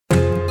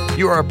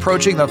You are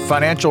approaching the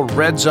financial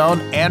red zone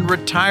and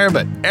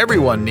retirement.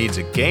 Everyone needs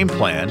a game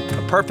plan.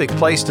 A perfect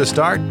place to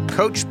start?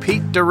 Coach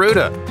Pete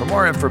D'Arruda. For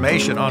more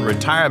information on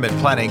retirement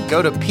planning,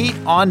 go to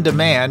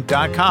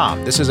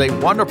PeteOnDemand.com. This is a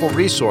wonderful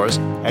resource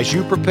as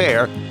you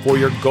prepare for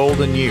your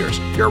golden years,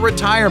 your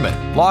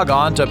retirement. Log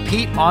on to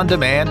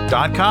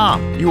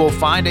PeteOnDemand.com. You will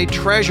find a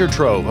treasure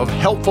trove of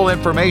helpful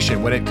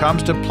information when it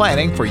comes to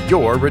planning for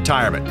your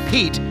retirement.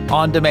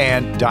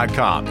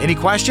 PeteOnDemand.com. Any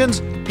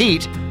questions?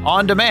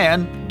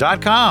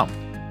 PeteOnDemand.com.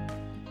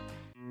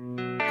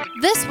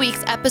 This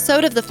week's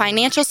episode of the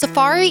Financial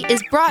Safari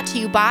is brought to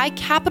you by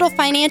Capital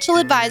Financial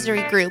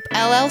Advisory Group,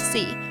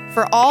 LLC,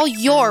 for all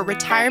your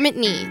retirement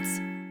needs.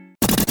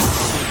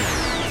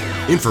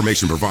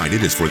 Information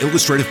provided is for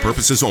illustrative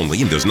purposes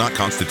only and does not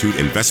constitute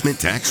investment,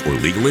 tax, or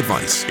legal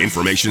advice.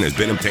 Information has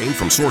been obtained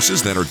from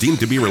sources that are deemed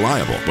to be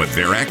reliable, but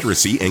their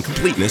accuracy and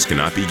completeness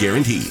cannot be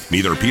guaranteed.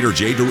 Neither Peter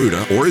J.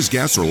 D'Arruda or his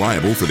guests are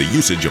liable for the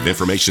usage of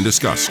information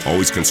discussed.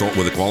 Always consult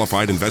with a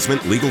qualified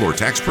investment, legal, or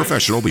tax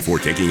professional before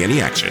taking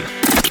any action.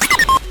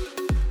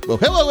 Well,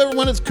 hello,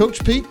 everyone. It's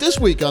Coach Pete. This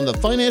week on the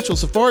Financial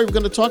Safari, we're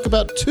going to talk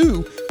about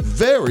two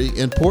very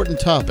important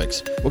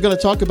topics. We're going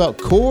to talk about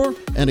core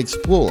and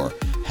explore.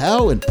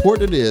 How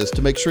important it is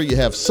to make sure you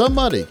have some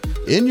money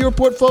in your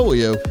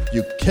portfolio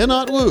you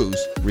cannot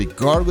lose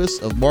regardless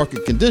of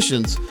market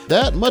conditions.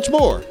 That and much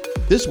more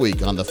this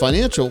week on the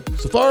Financial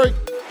Safari.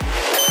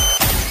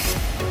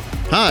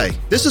 Hi,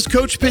 this is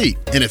Coach Pete,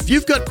 and if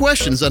you've got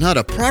questions on how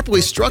to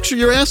properly structure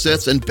your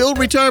assets and build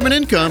retirement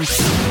income,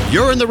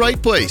 you're in the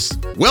right place.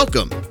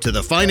 Welcome to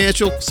the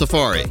Financial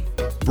Safari.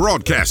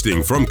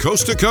 Broadcasting from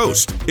coast to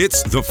coast,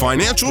 it's the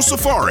Financial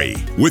Safari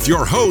with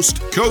your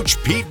host,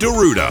 Coach Pete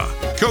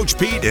D'Arruda. Coach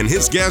Pete and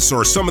his guests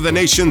are some of the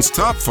nation's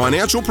top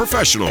financial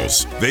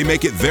professionals. They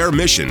make it their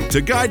mission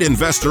to guide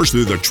investors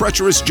through the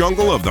treacherous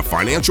jungle of the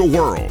financial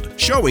world,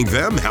 showing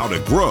them how to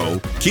grow,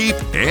 keep,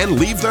 and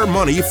leave their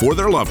money for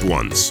their loved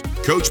ones.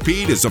 Coach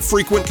Pete is a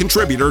frequent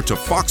contributor to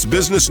Fox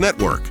Business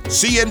Network,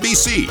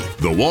 CNBC,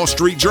 The Wall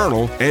Street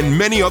Journal, and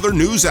many other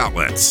news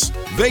outlets.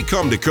 They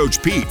come to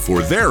Coach Pete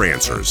for their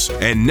answers,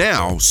 and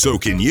now so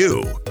can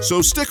you.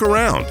 So stick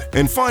around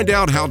and find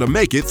out how to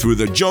make it through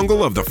the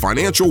jungle of the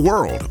financial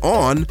world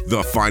on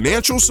the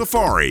Financial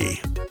Safari.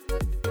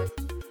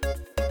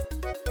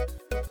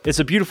 It's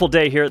a beautiful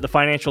day here at the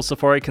Financial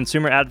Safari.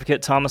 Consumer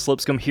advocate Thomas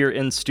Lipscomb here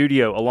in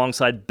studio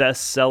alongside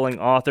best-selling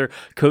author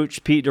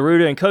Coach Pete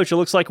D'Arruda. And Coach, it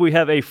looks like we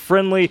have a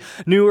friendly,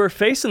 newer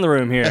face in the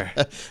room here.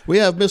 We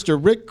have Mr.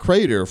 Rick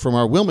Crater from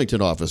our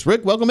Wilmington office.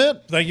 Rick, welcome in.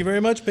 Thank you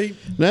very much, Pete.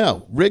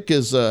 Now, Rick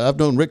is, I've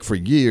known Rick for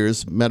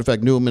years. Matter of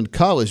fact, knew him in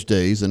college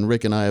days, and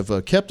Rick and I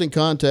have kept in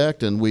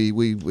contact, and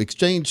we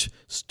exchange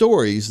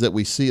stories that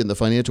we see in the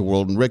financial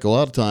world. And Rick, a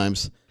lot of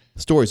times,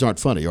 stories aren't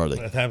funny, are they?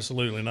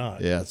 Absolutely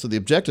not. Yeah. So the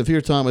objective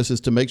here, Thomas,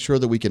 is to make sure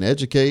that we can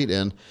educate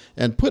and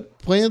put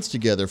plans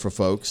together for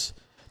folks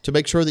to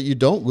make sure that you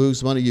don't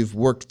lose money you've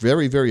worked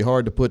very, very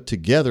hard to put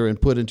together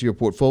and put into your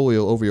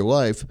portfolio over your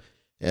life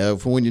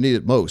for when you need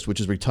it most,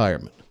 which is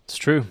retirement. It's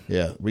true.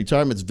 Yeah.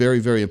 Retirement's very,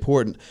 very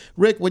important.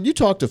 Rick, when you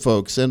talk to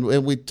folks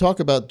and we talk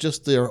about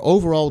just their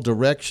overall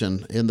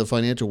direction in the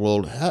financial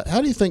world,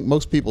 how do you think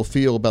most people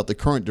feel about the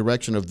current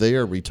direction of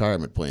their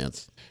retirement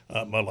plans?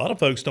 A lot of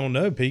folks don't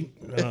know, Pete.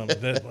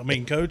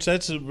 Coach,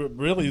 that's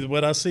really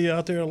what I see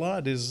out there a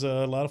lot is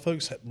a lot of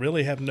folks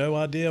really have no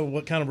idea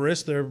what kind of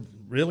risk they're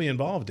really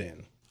involved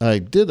in. I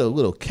did a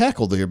little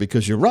cackle there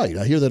because you're right.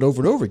 I hear that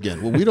over and over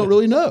again. Well, we don't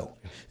really know.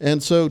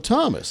 And so,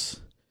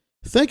 Thomas,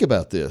 think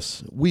about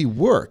this. We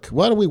work.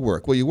 Why do we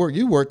work? Well, you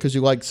work because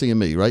you like seeing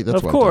me, right?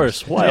 That's of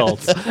course. Why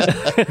else?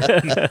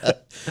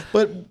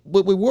 But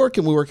we work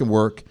and we work and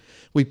work.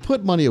 We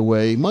put money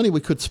away, money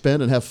we could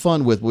spend and have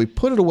fun with. We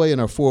put it away in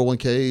our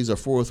 401ks, our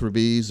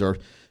 403bs, our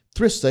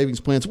thrift savings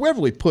plans, wherever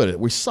we put it.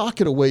 We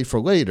sock it away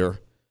for later.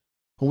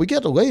 When we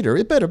get to later,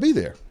 it better be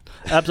there.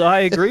 Absolutely. I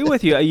agree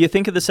with you. You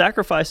think of the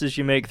sacrifices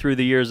you make through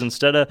the years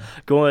instead of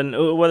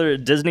going, whether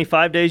it's Disney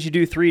 5 days, you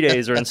do 3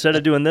 days, or instead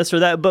of doing this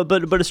or that.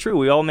 But it's true.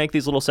 We all make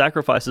these little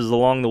sacrifices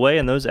along the way,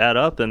 and those add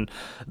up. And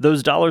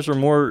those dollars are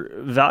more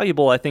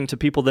valuable, I think, to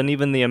people than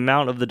even the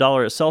amount of the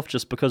dollar itself,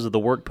 just because of the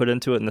work put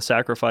into it and the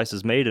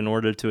sacrifices made in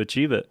order to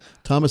achieve it.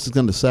 Thomas is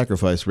going to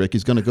sacrifice, Rick.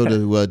 He's going to go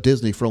to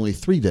Disney for only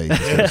 3 days.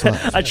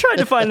 I tried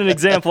to find an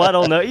example. I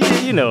don't know.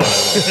 You know.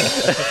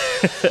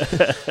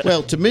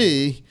 Well, to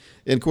me,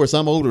 and of course,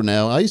 I'm older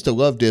now. I used to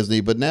love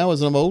Disney, but now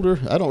as I'm older,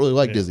 I don't really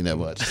like Disney that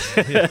much.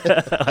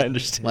 I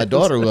understand. My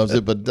daughter loves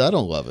it, but I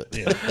don't love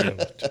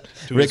it.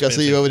 Rick, I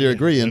see you over there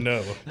agreeing.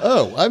 No.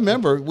 Oh, I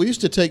remember we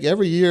used to take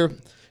every year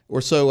or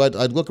so,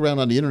 I'd look around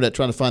on the internet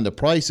trying to find the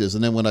prices,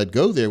 and then when I'd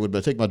go there, when I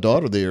take my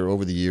daughter there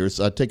over the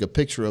years, I'd take a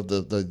picture of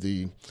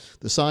the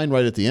sign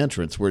right at the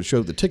entrance where it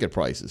showed the ticket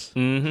prices.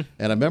 Mm-hmm.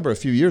 And I remember a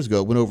few years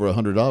ago it went over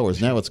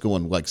 $100. Now it's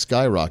going like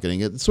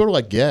skyrocketing. It's sort of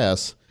like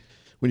gas.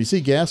 when you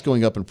see gas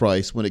going up in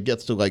price, when it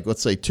gets to like,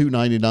 let's say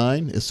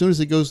 $2.99, as soon as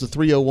it goes to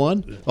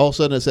 $3.01, all of a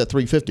sudden it's at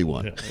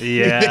 $3.51.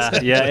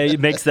 Yeah, it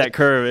makes that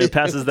curve. It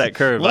passes that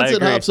curve. Once it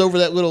hops over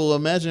that little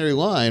imaginary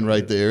line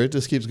right there, it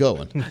just keeps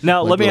going.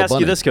 Now, let me ask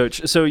you this,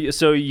 Coach. So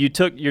you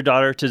took your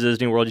daughter to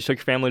Disney World. You took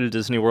your family to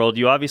Disney World.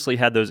 You obviously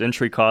had those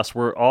entry costs.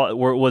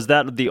 Was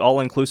that the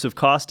all-inclusive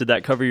cost? Did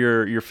that cover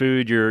your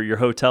food, your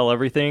hotel,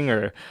 everything,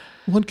 or?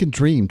 One can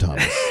dream,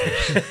 Thomas.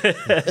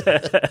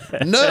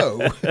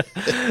 No,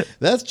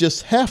 that's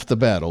just half the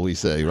battle, we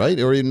say, right?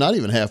 Or not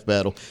even half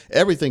battle.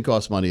 Everything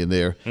costs money in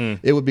there.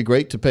 It would be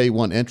great to pay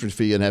one entrance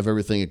fee and have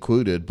everything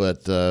included,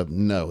 but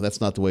no,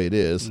 that's not the way it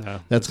is. No,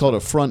 that's called a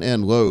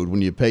front-end load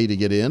when you pay to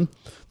get in.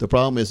 The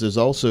problem is there's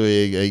also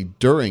a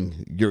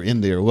during you're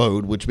in there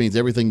load, which means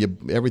everything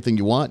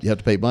you want, you have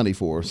to pay money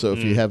for. So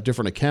if you have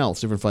different accounts,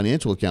 different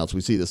financial accounts,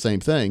 we see the same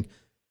thing.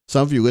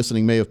 Some of you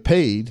listening may have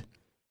paid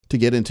to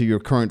get into your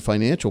current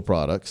financial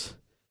products,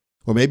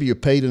 or maybe you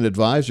paid an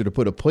advisor to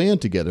put a plan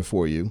together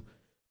for you.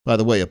 By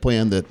the way, a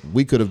plan that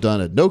we could have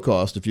done at no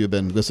cost if you had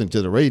been listening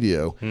to the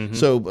radio.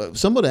 So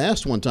someone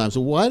asked one time,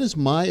 so why did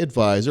my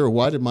advisor,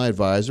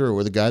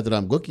 or the guy that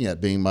I'm looking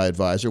at being my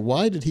advisor,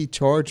 why did he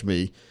charge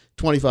me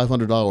 $2,500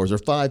 or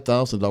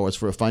 $5,000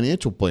 for a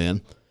financial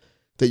plan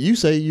that you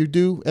say you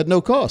do at no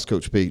cost,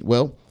 Coach Pete?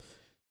 Well,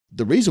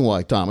 the reason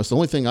why, Thomas, the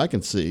only thing I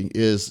can see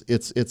is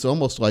it's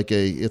almost like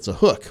it's a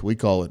hook, we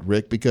call it,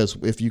 Rick, because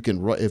if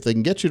they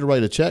can get you to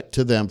write a check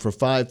to them for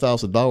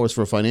 $5,000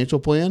 for a financial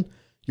plan,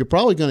 you're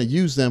probably going to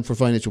use them for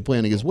financial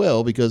planning as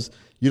well because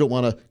you don't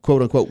want to,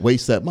 quote unquote,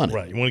 waste that money.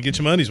 Right. You want to get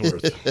your money's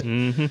worth.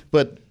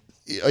 But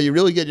are you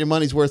really getting your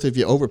money's worth if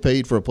you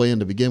overpaid for a plan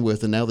to begin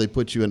with and now they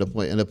put you in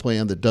a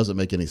plan that doesn't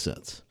make any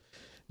sense?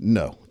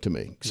 No, to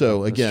me.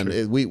 So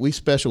again, we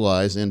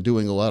specialize in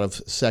doing a lot of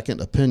second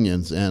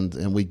opinions, and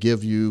we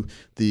give you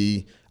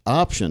the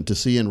option to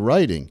see in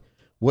writing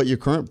what your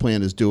current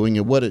plan is doing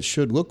and what it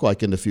should look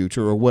like in the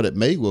future, or what it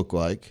may look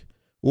like,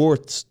 or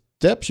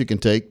steps you can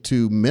take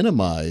to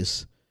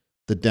minimize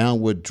the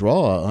downward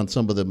draw on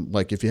some of them.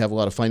 Like if you have a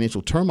lot of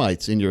financial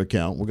termites in your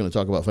account, we're going to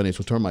talk about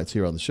financial termites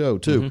here on the show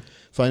too.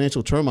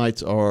 Financial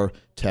termites are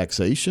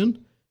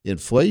taxation,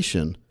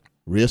 inflation,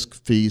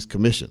 risk, fees,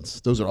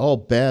 commissions. Those are all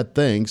bad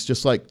things.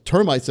 Just like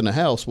termites in a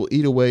house will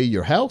eat away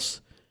your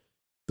house,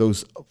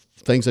 those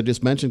things I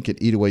just mentioned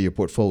can eat away your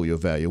portfolio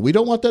value. We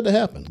don't want that to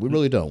happen. We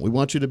really don't. We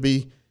want you to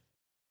be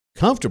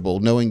comfortable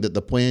knowing that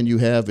the plan you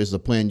have is the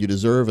plan you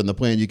deserve and the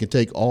plan you can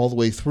take all the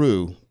way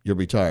through your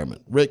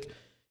retirement. Rick,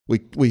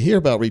 we hear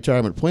about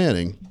retirement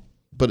planning,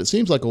 but it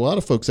seems like a lot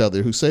of folks out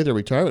there who say they're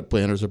retirement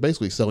planners are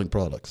basically selling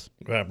products.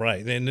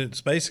 Right. And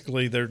it's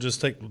basically they're just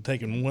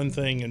taking one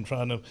thing and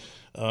trying to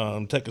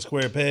take a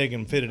square peg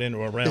and fit it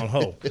into a round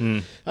hole.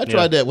 I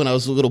tried that when I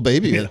was a little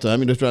baby at the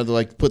time. I tried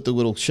to put the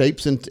little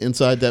shapes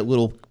inside that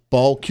little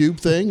ball cube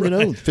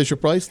thing, Fisher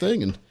Price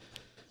thing, and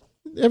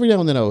every now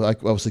and then I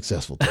was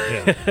successful.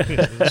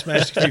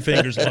 Smashed a few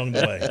fingers along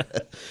the way.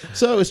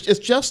 So it's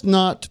just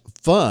not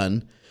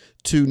fun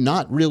to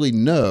not really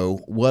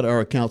know what our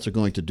accounts are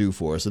going to do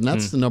for us. And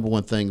that's the number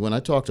one thing when I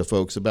talk to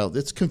folks about.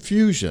 It's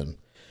confusion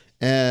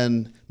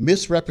and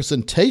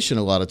misrepresentation.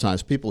 A lot of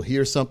times people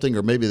hear something,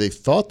 or maybe they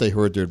thought they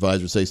heard their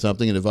advisor say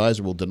something, and the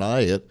advisor will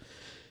deny it.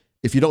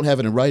 If you don't have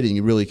it in writing,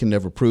 you really can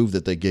never prove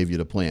that they gave you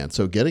the plan.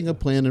 So getting a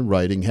plan in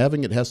writing,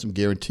 having it have some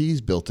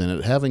guarantees built in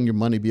it, having your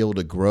money be able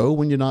to grow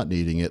when you're not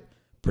needing it,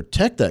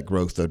 protect that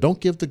growth though. Don't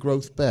give the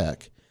growth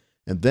back.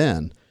 And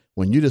then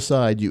when you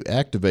decide, you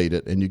activate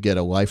it and you get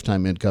a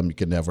lifetime income you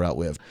can never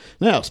outlive.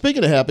 Now,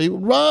 speaking of happy,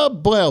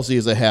 Rob Blousy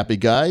is a happy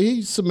guy.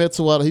 He submits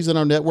a lot. He's in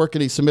our network,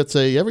 and he submits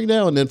every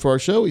now and then for our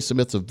show, he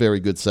submits a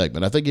very good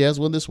segment. I think he has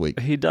one this week.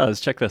 He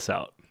does. Check this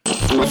out.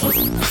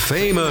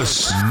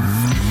 Famous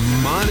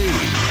money.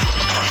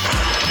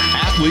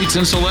 Athletes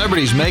and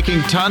celebrities making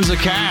tons of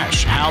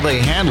cash. How they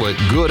handle it,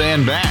 good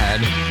and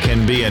bad,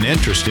 can be an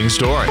interesting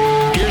story.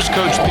 Here's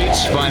Coach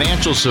Pete's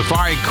Financial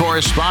Safari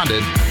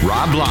correspondent,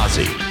 Rob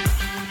Blousy.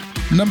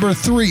 Number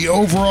 3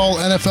 overall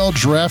NFL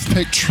draft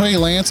pick Trey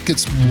Lance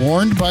gets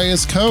warned by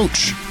his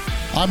coach.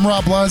 I'm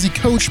Rob Blousy,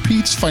 Coach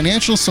Pete's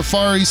Financial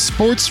Safari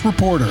sports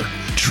reporter.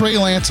 Trey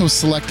Lance was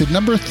selected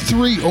number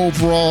 3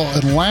 overall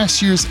in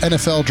last year's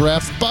NFL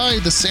draft by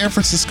the San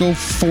Francisco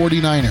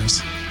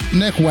 49ers.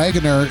 Nick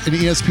Wagoner, an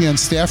ESPN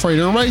staff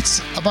writer, writes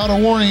about a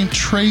warning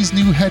Trey's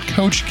new head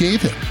coach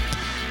gave him.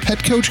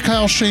 Head coach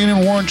Kyle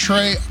Shanahan warned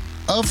Trey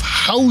of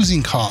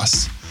housing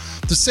costs.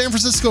 The San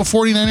Francisco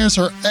 49ers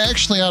are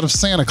actually out of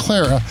Santa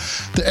Clara.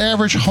 The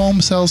average home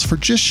sells for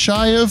just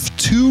shy of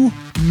 $2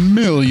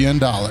 million.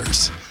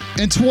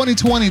 In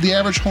 2020, the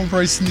average home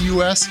price in the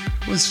U.S.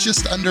 was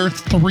just under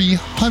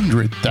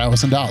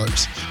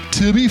 $300,000.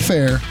 To be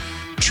fair,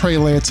 Trey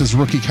Lance's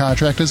rookie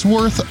contract is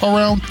worth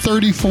around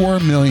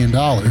 $34 million.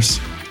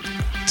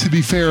 To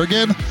be fair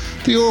again,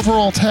 the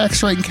overall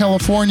tax rate in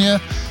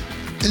California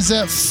is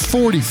at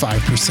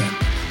 45%.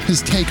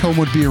 His take-home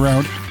would be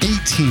around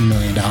 $18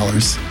 million.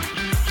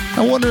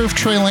 I wonder if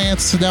Trey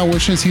Lance now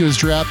wishes he was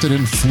drafted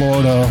in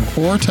Florida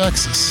or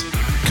Texas.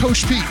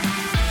 Coach Pete,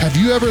 have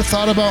you ever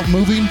thought about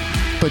moving?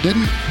 but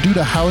didn't due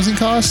to housing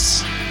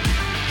costs?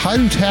 How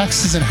do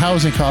taxes and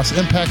housing costs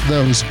impact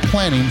those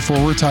planning for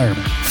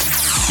retirement?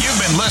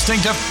 You've been listening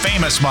to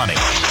Famous Money.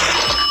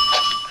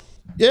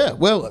 Yeah,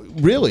 well,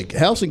 really,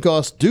 housing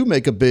costs do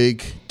make a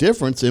big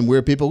difference in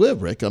where people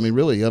live, Rick. I mean,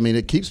 really,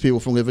 it keeps people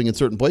from living in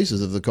certain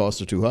places if the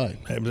costs are too high.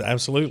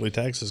 Absolutely.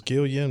 Taxes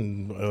kill you.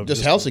 And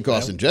just housing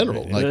costs in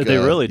general. They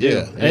really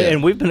do. Yeah.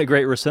 And we've been a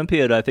great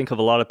recipient, I think, of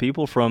a lot of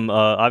people from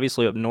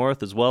obviously up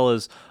north as well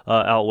as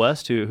out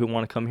west who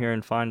want to come here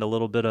and find a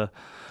little bit of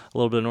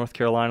North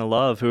Carolina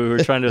love, who are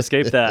trying to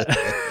escape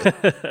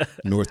that.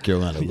 North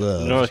Carolina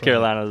love. North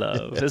Carolina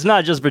love. It's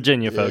not just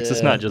Virginia, folks.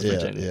 It's not just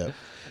Virginia.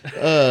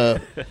 Yeah.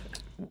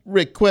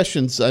 Rick,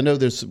 questions. I know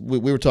we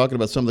were talking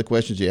about some of the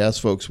questions you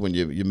ask folks when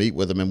you meet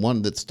with them, and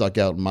one that stuck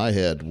out in my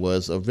head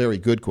was a very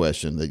good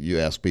question that you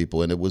ask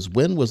people, and it was,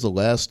 when was the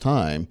last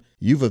time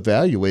you've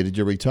evaluated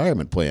your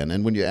retirement plan?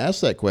 And when you asked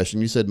that question,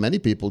 you said many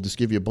people just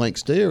give you a blank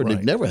stare and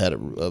they've never had it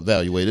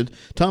evaluated.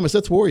 Thomas,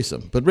 that's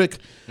worrisome. But Rick,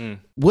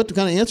 what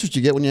kind of answers do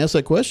you get when you ask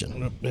that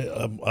question?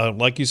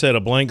 Like you said,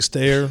 a blank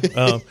stare.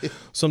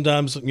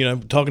 Sometimes,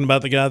 talking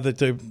about the guy that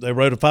they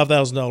wrote a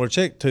 $5,000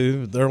 check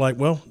to, they're like,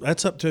 well,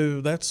 that's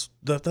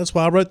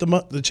why I wrote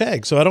the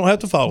check, so I don't have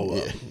to follow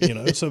up.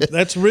 So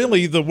that's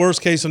really the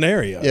worst case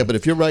scenario. Yeah, but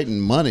if you're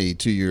writing money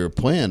to your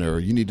planner,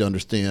 you need to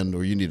understand,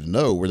 or you need to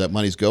know where that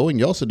money's going.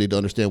 You also need to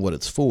understand what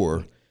it's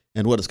for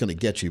and what it's going to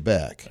get you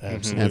back.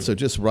 Absolutely. And so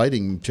just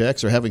writing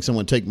checks or having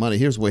someone take money,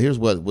 here's what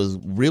was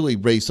really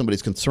raised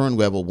somebody's concern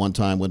level one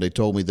time when they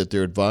told me that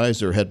their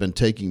advisor had been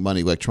taking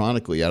money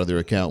electronically out of their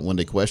account. When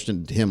they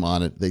questioned him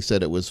on it, they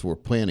said it was for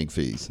planning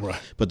fees.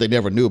 Right. But they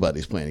never knew about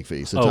these planning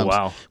fees. Sometimes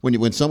wow.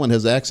 When someone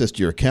has access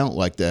to your account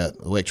like that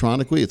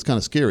electronically, it's kind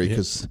of scary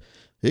because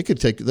it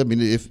could take,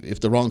 if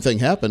the wrong thing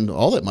happened,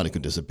 all that money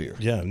could disappear.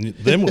 Yeah,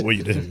 then what will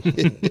you do?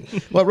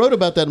 Well, I wrote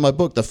about that in my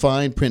book, The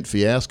Fine Print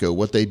Fiasco,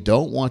 what they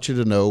don't want you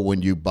to know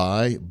when you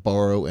buy,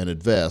 borrow, and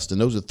invest. And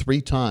those are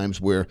 3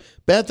 times where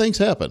bad things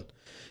happen.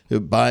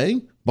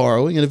 Buying,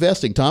 borrowing, and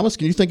investing. Thomas,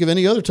 can you think of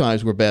any other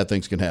times where bad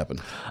things can happen?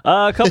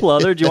 A couple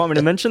other. Do you want me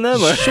to mention them?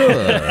 Sure.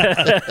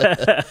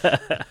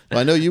 Well,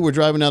 I know you were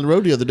driving down the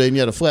road the other day and you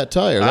had a flat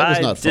tire. That was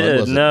not fun,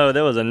 was it? No,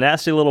 there was a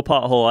nasty little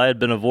pothole I had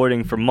been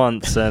avoiding for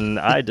months, and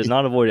I did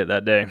not avoid it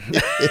that day.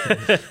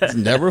 It's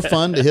never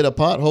fun to hit a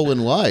pothole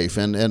in life.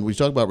 And we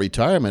talk about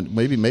retirement.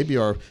 Maybe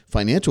our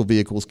financial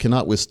vehicles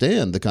cannot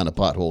withstand the kind of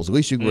potholes. At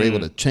least you were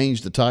able to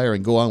change the tire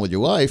and go on with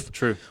your life.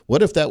 True.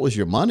 What if that was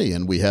your money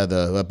and we had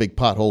a big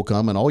pothole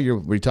come and all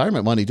your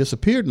retirement money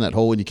disappeared in that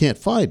hole and you can't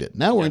find it?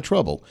 Now we're in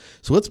trouble.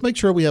 So let's make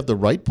sure we have the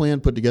right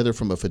plan put together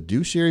from a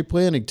fiduciary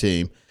planning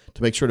team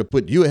to make sure to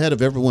put you ahead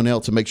of everyone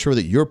else and make sure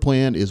that your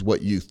plan is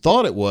what you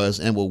thought it was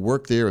and will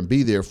work there and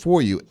be there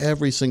for you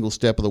every single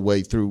step of the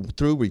way through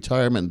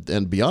retirement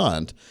and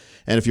beyond.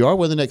 And if you are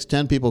one of the next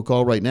 10 people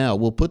call right now,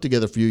 we'll put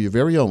together for you your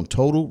very own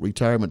total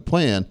retirement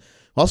plan.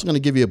 I'm also going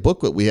to give you a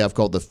booklet we have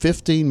called the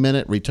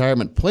 15-Minute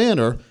Retirement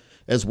Planner,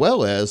 as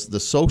well as the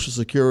Social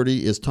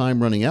Security is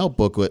Time Running Out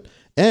booklet,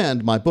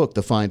 and my book,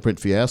 The Fine Print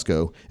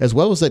Fiasco, as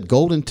well as that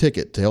golden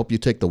ticket to help you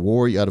take the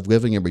worry out of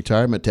living in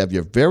retirement, to have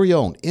your very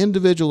own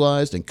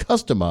individualized and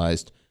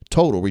customized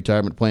total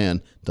retirement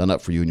plan done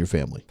up for you and your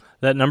family.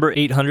 That number,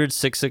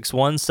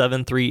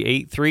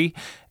 800-661-7383,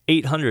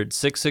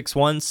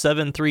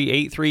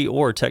 800-661-7383,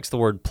 or text the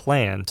word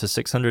PLAN to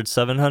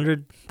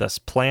 600-700. That's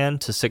PLAN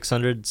to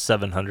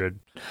 600-700.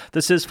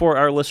 This is for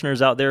our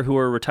listeners out there who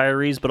are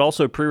retirees, but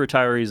also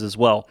pre-retirees as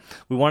well.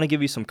 We want to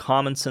give you some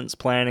common sense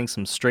planning,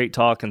 some straight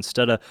talk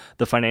instead of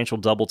the financial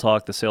double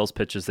talk, the sales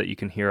pitches that you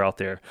can hear out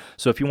there.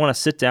 So if you want to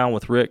sit down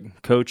with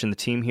Rick, Coach, and the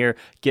team here,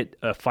 get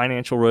a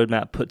financial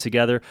roadmap put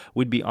together,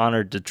 we'd be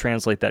honored to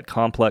translate that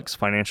complex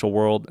financial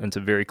world into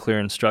very clear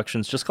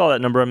instructions. Just call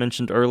that number I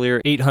mentioned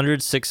earlier,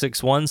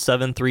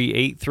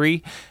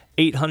 800-661-7383.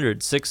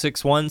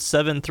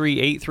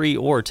 800-661-7383,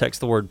 or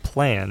text the word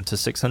PLAN to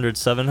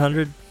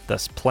 600-700.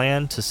 That's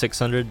PLAN to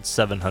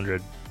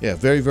 600-700. Yeah,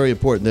 very, very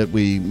important that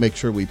we make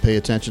sure we pay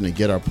attention and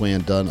get our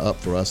plan done up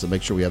for us and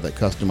make sure we have that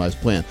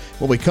customized plan.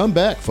 When we come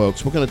back,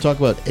 folks, we're going to talk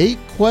about 8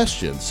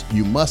 questions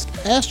you must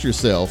ask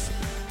yourself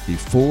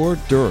before,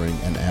 during,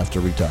 and after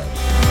retirement.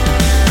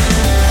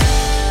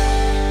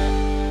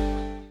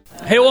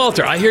 Hey,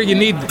 Walter, I hear you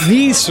need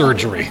knee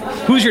surgery.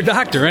 Who's your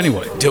doctor,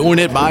 anyway? Doing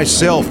it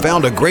myself.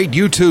 Found a great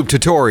YouTube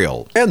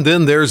tutorial. And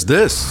then there's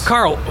this.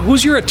 Carl,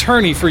 who's your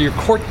attorney for your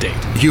court date?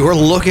 You're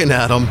looking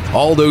at them.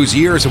 All those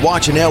years of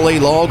watching LA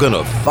Law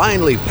gonna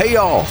finally pay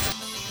off.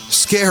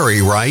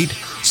 Scary, right?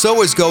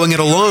 So is going it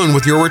alone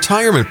with your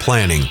retirement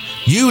planning.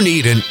 You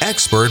need an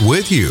expert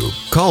with you.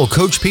 Call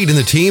Coach Pete and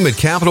the team at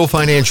Capital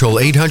Financial,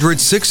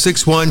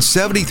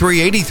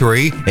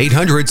 800-661-7383,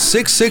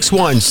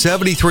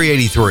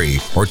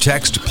 800-661-7383, or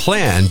text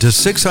PLAN to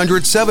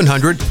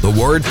 600-700, the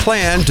word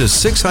PLAN to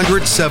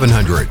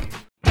 600-700.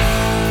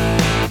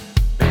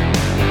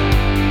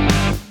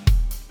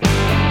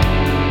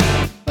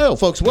 Well,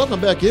 folks,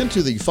 welcome back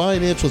into the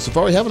Financial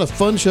Safari. Having a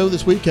fun show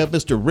this week. Have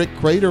Mr. Rick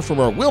Crater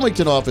from our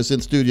Wilmington office in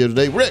studio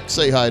today. Rick,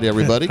 say hi to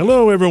everybody.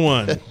 Hello,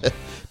 everyone.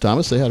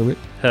 Thomas, say hi to Rick.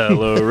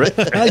 Hello, Rick.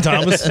 Hi,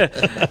 Thomas.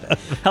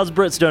 How's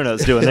Britt's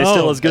Donuts doing? They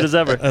still as good as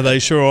ever? They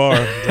sure are.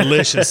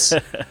 Delicious.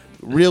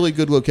 Really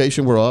good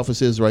location where our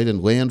office is, right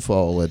in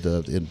Landfall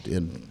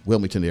in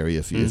Wilmington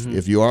area.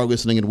 If you are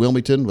listening in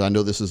Wilmington, I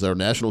know this is our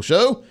national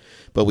show,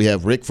 but we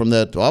have Rick from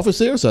that office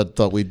there, so I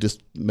thought we'd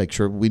just make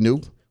sure we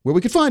knew where we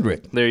could find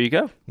Rick. There you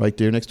go. Right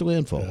there next to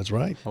Landfall. That's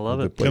right. I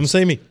love it. Come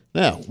see me.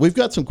 Now, we've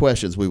got some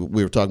questions we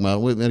were talking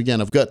about. And again,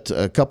 I've got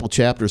a couple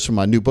chapters from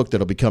my new book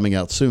that'll be coming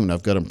out soon.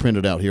 I've got them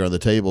printed out here on the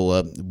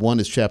table. One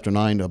is Chapter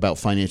 9 about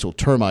financial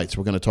termites.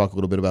 We're going to talk a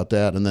little bit about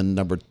that. And then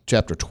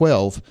Chapter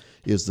 12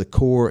 is the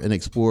core and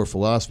explore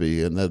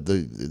philosophy. And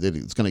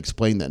it's going to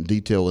explain that in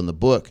detail in the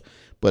book.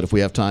 But if we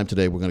have time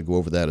today, we're going to go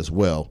over that as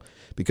well.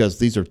 Because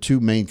these are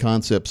two main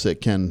concepts that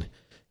can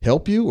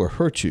help you or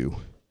hurt you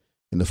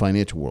in the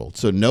financial world.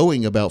 So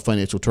knowing about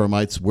financial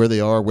termites, where they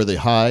are, where they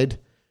hide,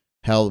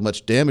 how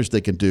much damage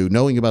they can do,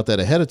 knowing about that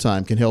ahead of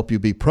time can help you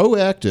be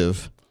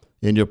proactive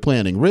in your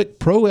planning. Rick,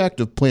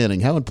 proactive planning,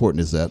 how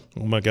important is that?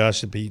 Oh, my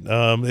gosh, Pete.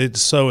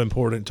 It's so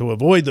important to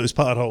avoid those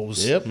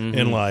potholes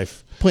in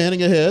life.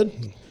 Planning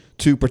ahead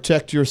to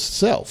protect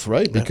yourself,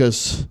 right? Yeah.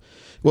 Because,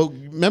 well,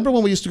 remember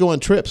when we used to go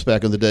on trips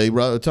back in the day?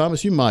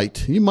 Thomas, you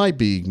might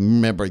be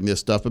remembering this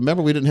stuff, but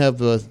remember we didn't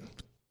have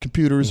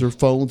computers or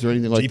phones or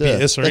anything like that.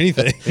 GPS or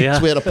anything. Yeah.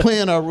 So we had to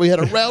plan we had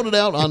to route it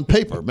out on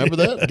paper. Remember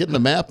that? Getting the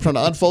map, trying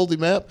to unfold the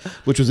map,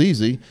 which was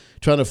easy.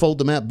 Trying to fold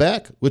the map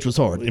back, which was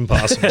hard.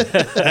 Impossible.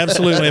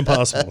 Absolutely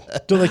impossible.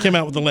 Until they came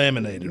out with the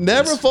laminated.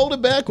 Never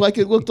folded back like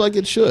it looked like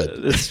it should.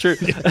 It's true.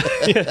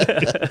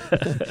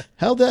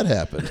 How'd that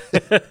happen?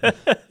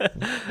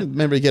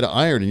 Remember, you get an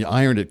iron and you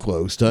ironed it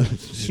closed. Huh?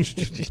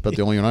 That's about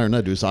the only iron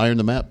I do is iron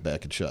the map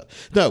back and shut.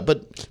 No,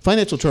 but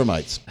financial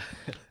termites.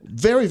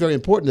 Very, very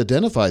important to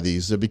identify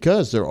these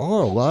because there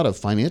are a lot of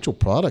financial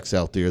products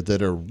out there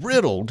that are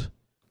riddled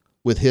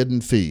with hidden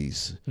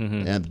fees,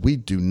 and we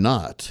do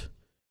not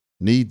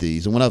need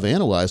these. And when I've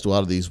analyzed a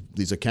lot of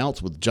these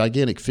accounts with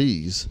gigantic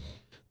fees,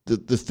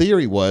 the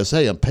theory was,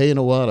 hey, I'm paying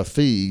a lot of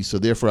fees, so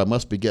therefore I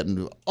must be getting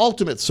the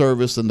ultimate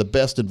service and the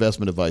best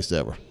investment advice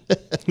ever.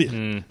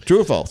 True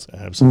or false?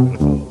 Absolutely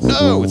false.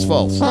 No, it's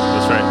false.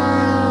 That's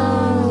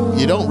right.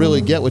 You don't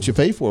really get what you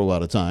pay for a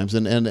lot of times.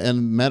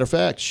 And matter of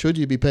fact, should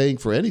you be paying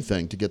for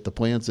anything to get the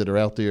plans that are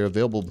out there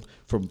available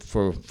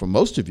for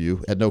most of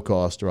you at no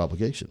cost or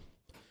obligation?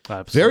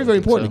 Absolutely. Very, very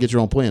important to get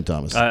your own plan,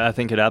 Thomas. I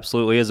think it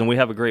absolutely is, and we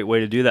have a great way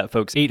to do that,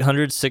 folks.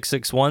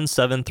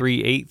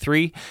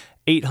 800-661-7383.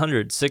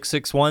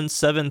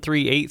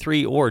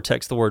 800-661-7383 or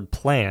text the word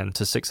PLAN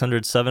to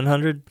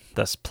 600-700.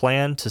 That's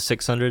PLAN to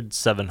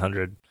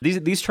 600-700.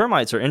 These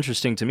termites are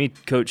interesting to me,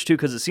 Coach, too,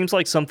 because it seems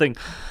like something,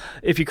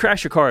 if you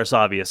crash your car, it's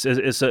obvious.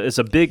 It's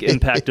a big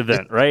impact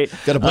event, right?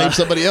 Got to blame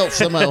somebody else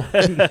somehow.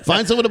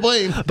 Find someone to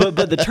blame. But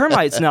the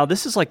termites now,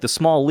 this is like the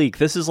small leak.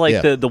 This is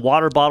like the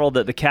water bottle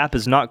that the cap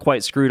is not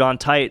quite screwed on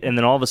tight, and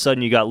then all of a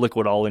sudden you got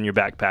liquid all in your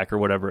backpack or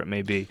whatever it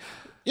may be.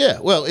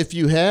 Yeah, well, if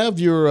you have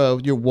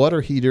your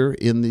water heater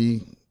in the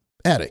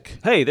attic.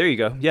 Hey, there you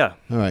go. Yeah.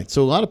 All right.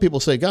 So a lot of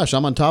people say, gosh,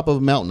 I'm on top of a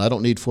mountain. I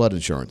don't need flood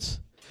insurance.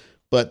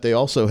 But they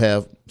also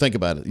have, think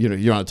about it,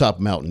 you're on the top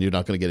of a mountain. You're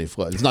not going to get any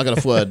flood. It's not going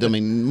to flood. I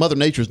mean, Mother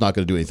Nature's not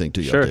going to do anything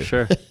to you up there.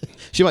 Sure.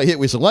 She might hit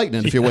with some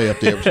lightning if you're way up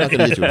there, but she's not going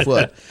to hit you with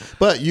flood.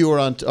 But you are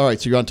all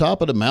right, so you're on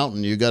top of the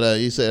mountain. You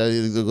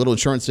say the little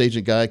insurance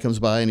agent guy comes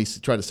by and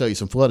he's trying to sell you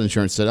some flood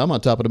insurance. Said, I'm on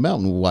top of the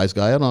mountain, wise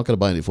guy. I'm not going to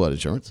buy any flood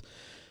insurance.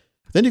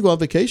 Then you go on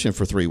vacation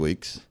for 3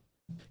 weeks.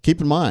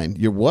 Keep in mind,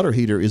 your water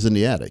heater is in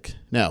the attic.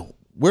 Now,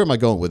 where am I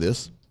going with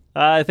this?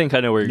 I think I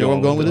know where you're going.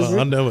 You know where I'm going with this?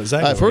 I know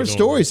exactly. I've heard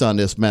stories on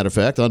this, matter of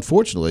fact,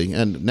 unfortunately.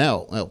 And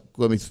now,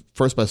 let me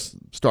first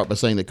start by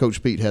saying that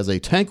Coach Pete has a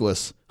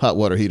tankless hot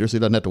water heater, so he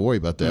doesn't have to worry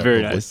about that.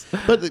 Very nice.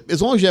 But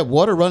as long as you have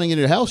water running in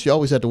your house, you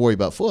always have to worry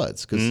about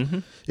floods. Because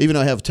even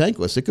though I have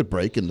tankless, it could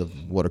break and the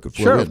water could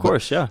flow in. Sure, of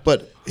course, yeah.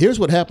 But here's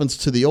what happens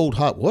to the old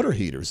hot water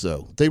heaters,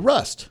 though. They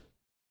rust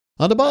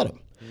on the bottom.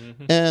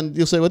 And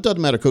you'll say, well, it doesn't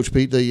matter, Coach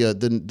Pete.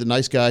 The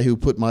nice guy who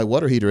put my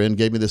water heater in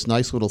gave me this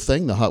nice little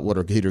thing. The hot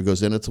water heater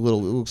goes in. It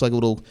looks like a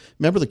little,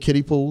 remember the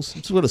kiddie pools?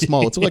 It's sort of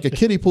small. It's like a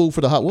kiddie pool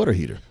for the hot water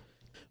heater.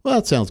 Well,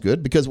 that sounds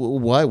good because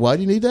why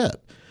do you need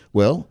that?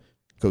 Well,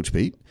 Coach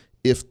Pete,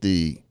 if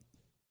the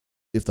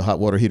hot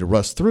water heater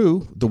rusts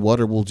through, the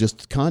water will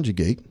just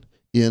conjugate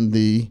in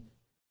the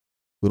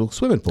little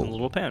swimming pool. A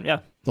little pan, yeah.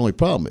 The only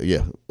problem,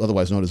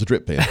 otherwise known as a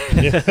drip pan.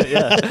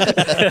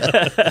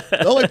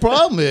 The only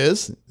problem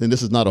is, and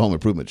this is not a home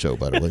improvement show,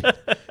 by the way.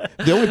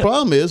 The only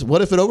problem is,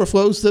 what if it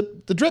overflows the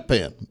drip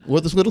pan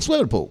or this little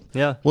swimming pool?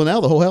 Yeah. Well,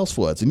 now the whole house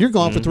floods, and you're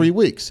gone for 3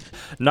 weeks.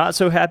 Not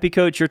so happy,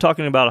 Coach. You're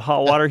talking about a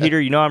hot water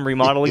heater. You know I'm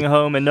remodeling a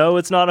home, and no,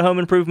 it's not a home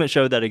improvement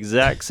show. That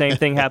exact same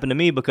thing happened to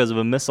me because of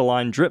a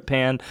misaligned drip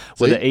pan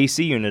with an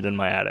AC unit in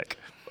my attic.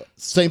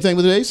 Same thing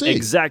with the AC.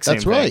 Exact same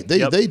That's right.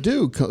 thing. They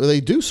do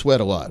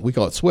sweat a lot. We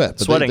call it sweat.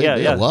 But Sweating,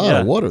 they a lot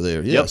of water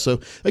there. Yeah. Yep. So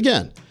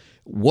again,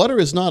 water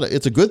is not.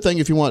 It's a good thing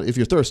if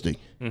you're thirsty.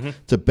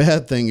 It's a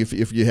bad thing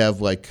if you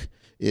have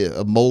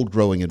a mold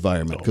growing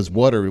environment, because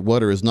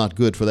water is not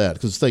good for that.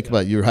 Because think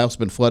about it, your house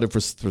been flooded for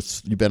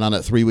you've been on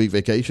that 3-week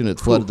vacation,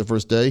 it's flooded the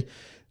first day.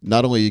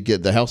 Not only you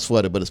get the house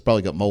flooded, but it's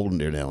probably got mold in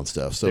there now and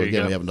stuff. So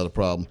again, we have another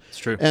problem. It's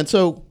true. And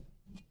so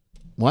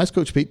why is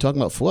Coach Pete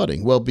talking about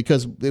flooding? Well,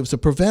 because it was a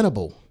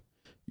preventable.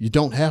 You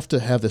don't have to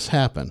have this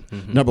happen.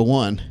 Number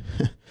one,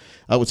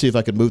 I would see if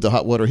I could move the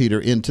hot water heater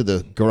into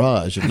the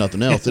garage, if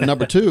nothing else. And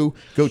number two,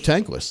 go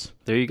tankless.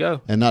 There you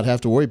go. And not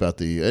have to worry about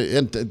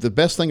and the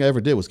best thing I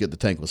ever did was get the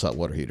tankless hot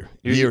water heater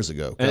years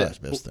ago. Gosh,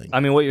 best thing. I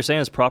mean, what you're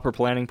saying is proper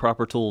planning,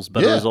 proper tools,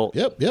 better result.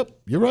 Yep.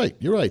 You're right.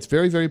 It's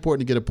very, very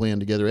important to get a plan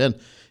together, and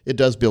it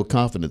does build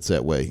confidence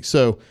that way.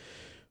 So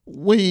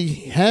we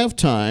have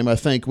time. I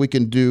think we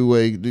can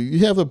do do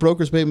you have a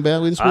Broker's Baby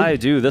Battle this week? I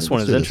do. This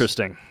one is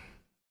interesting.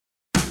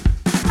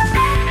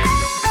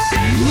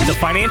 The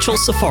Financial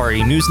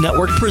Safari News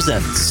Network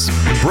presents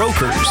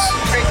Brokers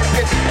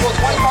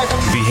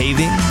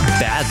Behaving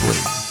Badly.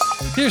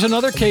 Here's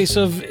another case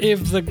of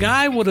if the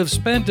guy would have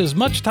spent as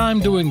much time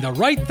doing the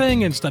right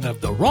thing instead of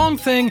the wrong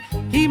thing,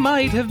 he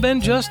might have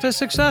been just as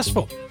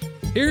successful.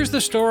 Here's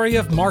the story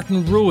of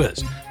Martin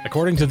Ruiz.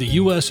 According to the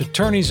U.S.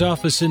 Attorney's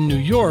Office in New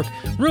York,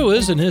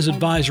 Ruiz and his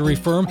advisory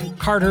firm,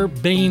 Carter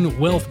Bain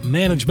Wealth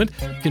Management,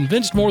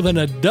 convinced more than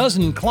a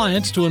dozen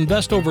clients to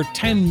invest over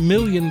 $10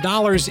 million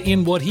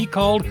in what he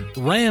called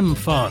RAM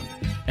Fund,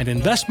 an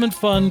investment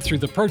fund through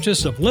the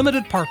purchase of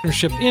limited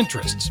partnership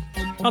interests.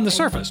 On the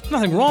surface,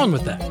 nothing wrong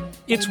with that.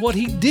 It's what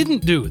he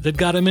didn't do that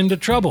got him into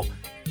trouble.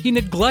 He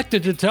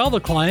neglected to tell the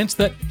clients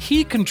that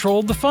he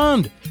controlled the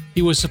fund.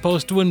 He was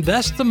supposed to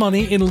invest the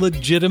money in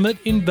legitimate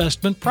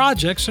investment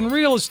projects and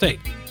real estate.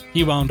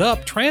 He wound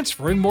up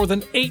transferring more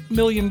than $8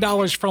 million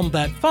from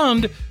that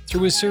fund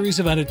through a series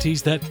of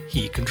entities that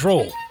he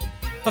controlled.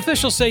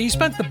 Officials say he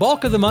spent the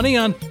bulk of the money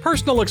on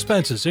personal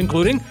expenses,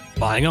 including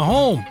buying a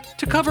home,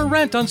 to cover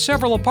rent on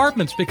several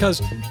apartments, because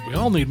we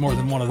all need more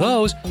than one of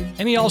those,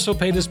 and he also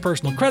paid his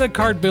personal credit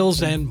card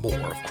bills and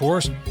more, of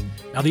course.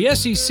 Now, the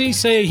SEC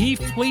say he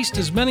fleeced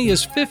as many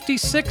as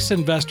 56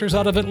 investors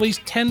out of at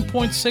least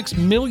 $10.6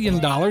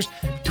 million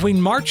between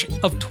March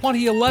of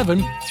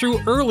 2011 through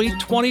early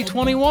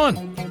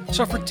 2021.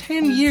 So for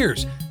 10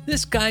 years,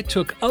 this guy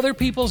took other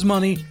people's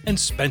money and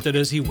spent it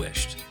as he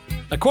wished.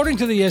 According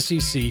to the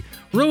SEC,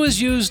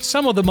 Ruiz used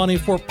some of the money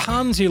for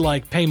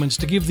Ponzi-like payments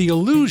to give the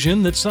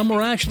illusion that some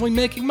were actually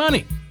making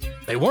money.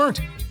 They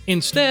weren't.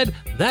 Instead,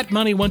 that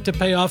money went to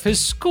pay off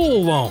his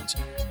school loans.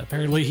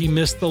 Apparently, he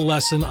missed the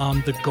lesson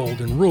on the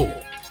golden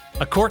rule.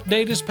 A court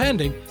date is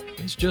pending.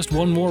 It's just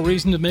one more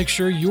reason to make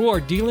sure you are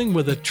dealing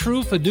with a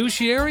true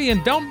fiduciary,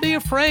 and don't be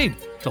afraid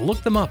to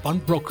look them up on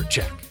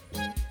BrokerCheck.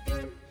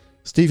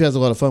 Steve has a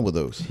lot of fun with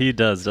those. He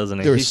does, doesn't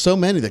he? There's so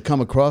many that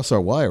come across our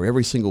wire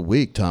every single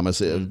week, Thomas.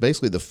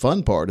 Basically, the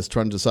fun part is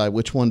trying to decide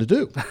which one to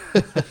do.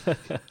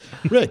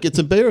 Rick, it's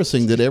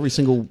embarrassing that every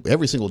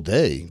single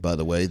day, by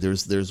the way,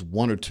 there's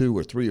one or two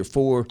or three or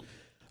four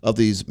of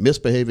these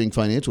misbehaving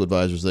financial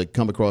advisors that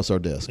come across our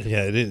desk.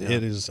 Yeah, it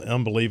is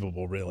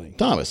unbelievable, really.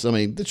 Thomas, I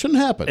mean, it shouldn't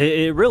happen.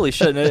 It really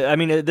shouldn't. I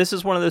mean, this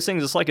is one of those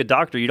things. It's like a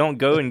doctor. You don't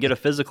go and get a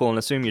physical and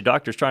assume your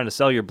doctor's trying to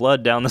sell your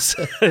blood down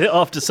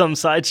off to some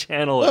side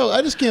channel. Well,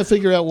 I just can't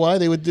figure out why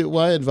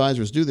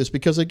advisors do this,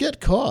 because they get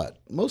caught.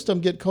 Most of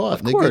them get caught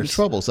and they get in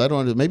trouble. So I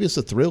don't know. Maybe it's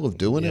the thrill of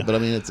doing it, but I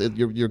mean,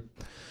 you're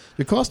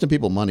costing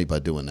people money by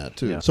doing that,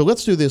 too. Yeah. So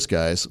let's do this,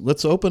 guys.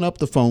 Let's open up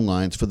the phone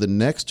lines for the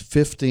next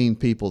 15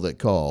 people that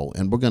call,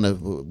 and we're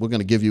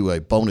gonna give you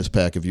a bonus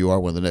pack if you are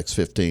one of the next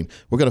 15.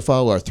 We're going to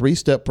follow our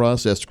 3-step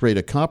process to create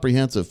a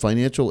comprehensive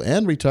financial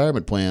and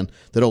retirement plan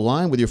that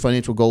align with your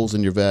financial goals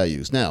and your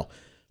values. Now,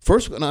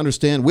 first we're going to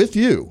understand with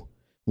you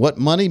what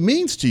money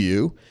means to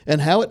you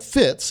and how it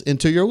fits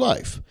into your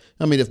life.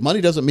 I mean, if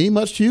money doesn't mean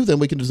much to you, then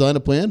we can design a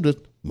plan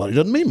that money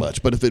doesn't mean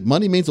much. But if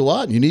money means a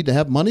lot and you need to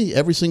have money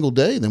every single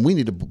day, then we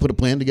need to put a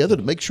plan together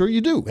to make sure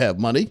you do have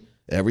money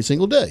every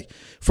single day.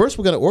 First,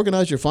 we're going to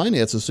organize your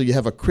finances so you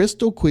have a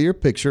crystal clear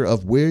picture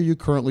of where you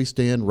currently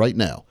stand right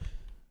now.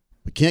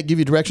 We can't give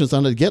you directions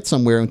on how to get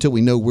somewhere until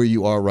we know where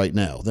you are right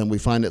now. Then we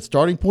find that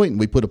starting point and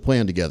we put a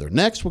plan together.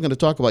 Next, we're going to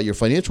talk about your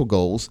financial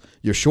goals,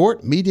 your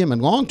short, medium,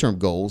 and long-term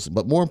goals.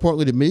 But more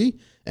importantly to me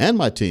and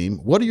my team,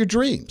 what are your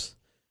dreams?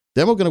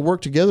 Then we're going to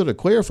work together to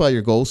clarify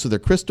your goals so they're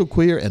crystal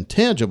clear and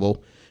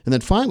tangible. And then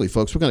finally,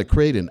 folks, we're going to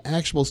create an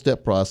actionable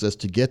step process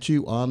to get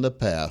you on the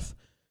path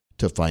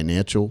to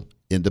financial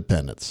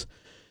independence.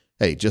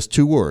 Hey, just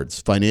 2 words,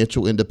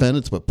 financial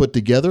independence, but put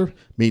together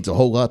means a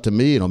whole lot to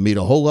me, and it'll mean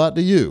a whole lot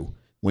to you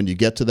when you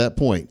get to that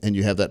point and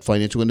you have that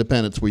financial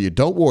independence where you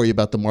don't worry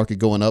about the market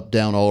going up,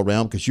 down, all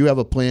around, because you have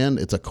a plan.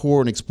 It's a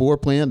core and explore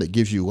plan that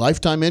gives you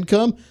lifetime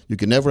income you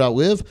can never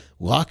outlive,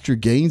 locks your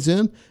gains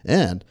in,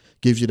 and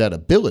gives you that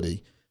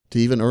ability to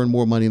even earn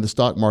more money in the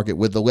stock market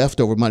with the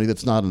leftover money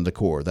that's not in the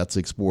core. That's the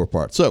explore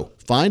part. So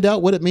find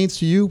out what it means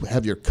to you.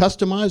 Have your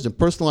customized and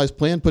personalized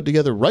plan put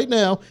together right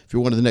now. If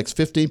you're one of the next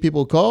 15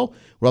 people who call,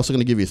 we're also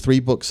going to give you a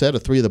 3-book set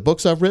of 3 of the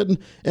books I've written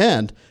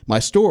and my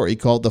story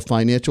called The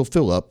Financial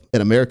Fill-Up, an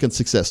American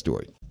Success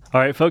Story.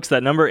 All right, folks,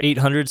 that number,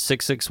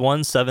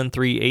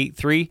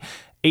 800-661-7383.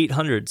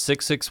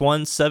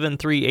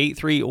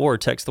 800-661-7383 or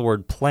text the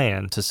word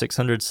PLAN to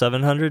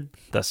 600-700.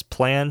 That's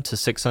PLAN to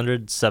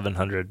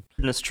 600-700.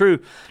 And it's true,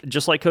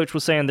 just like Coach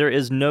was saying, there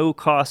is no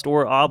cost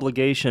or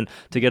obligation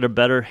to get a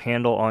better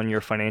handle on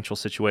your financial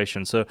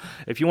situation. So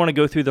if you want to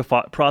go through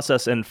the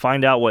process and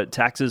find out what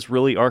taxes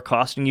really are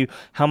costing you,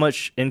 how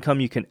much income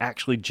you can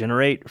actually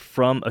generate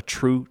from a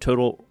true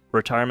total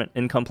retirement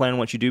income plan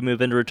once you do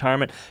move into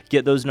retirement,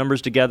 get those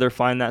numbers together,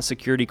 find that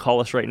security, call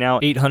us right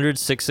now,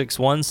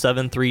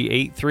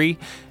 800-661-7383,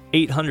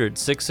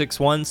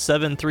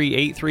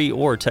 800-661-7383,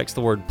 or text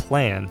the word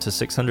PLAN to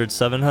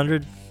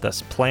 600-700.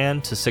 That's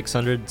PLAN to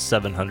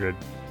 600-700.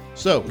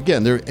 So,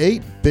 again, there are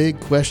 8 big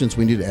questions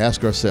we need to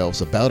ask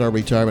ourselves about our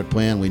retirement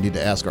plan. We need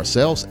to ask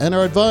ourselves and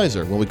our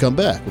advisor. When we come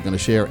back, we're going to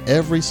share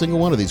every single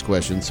one of these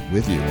questions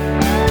with you.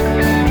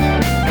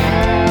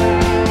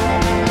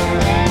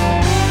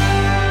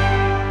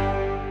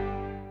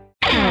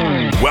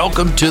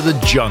 Welcome to the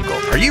jungle.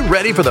 Are you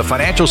ready for the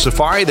financial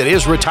safari that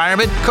is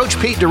retirement? Coach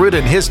Pete D'Arruda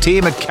and his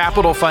team at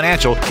Capital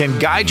Financial can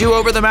guide you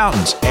over the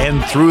mountains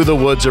and through the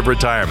woods of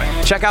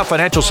retirement. Check out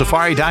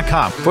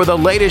financialsafari.com for the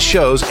latest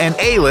shows and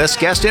A-list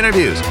guest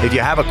interviews. If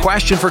you have a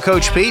question for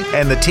Coach Pete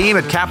and the team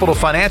at Capital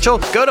Financial,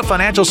 go to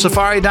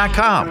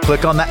financialsafari.com.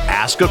 Click on the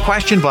Ask a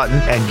Question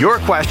button, and your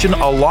question,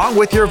 along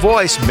with your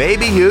voice, may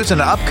be used in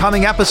an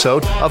upcoming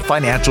episode of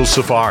Financial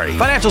Safari.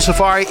 Financial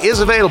Safari is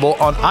available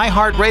on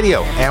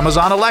iHeartRadio,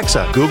 Amazon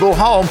Alexa, Google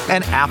Home,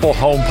 and Apple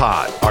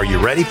HomePod. Are you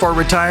ready for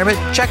retirement?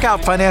 Check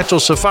out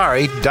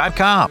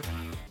financialsafari.com.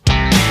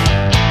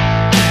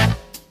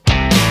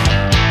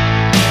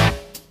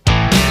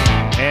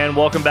 And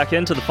welcome back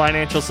into the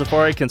Financial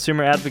Safari.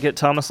 Consumer advocate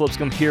Thomas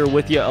Lipscomb here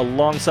with you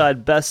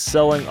alongside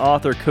best-selling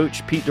author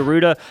Coach Pete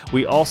D'Arruda.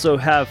 We also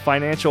have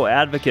financial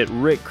advocate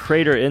Rick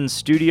Crater in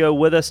studio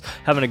with us,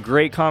 having a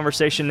great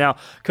conversation. Now,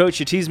 Coach,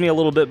 you teased me a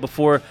little bit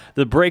before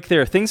the break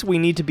there. Things we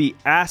need to be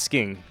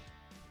asking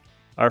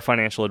our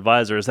financial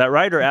advisor. Is that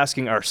right? Or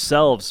asking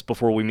ourselves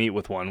before we meet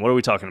with one? What are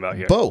we talking about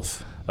here?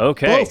 Both.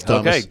 Okay. Both,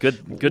 Thomas. Okay.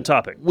 Good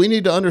topic. We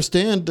need to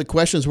understand the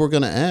questions we're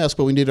going to ask,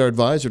 but we need our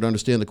advisor to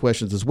understand the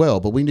questions as well.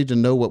 But we need to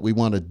know what we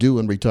want to do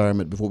in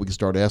retirement before we can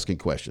start asking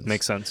questions.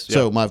 Makes sense.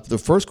 So the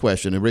first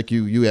question, and Rick,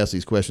 you asked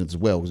these questions as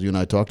well because you and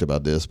I talked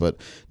about this, but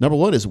number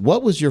one is,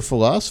 what was your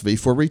philosophy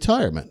for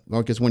retirement?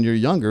 Because when you're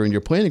younger and you're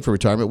planning for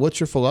retirement,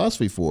 what's your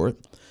philosophy for it?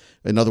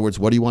 In other words,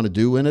 what do you want to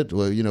do in it?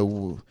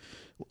 Well,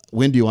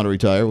 when do you want to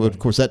retire? Well, of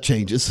course, that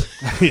changes.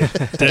 Yeah,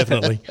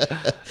 definitely.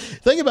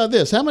 Think about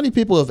this. How many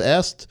people have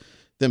asked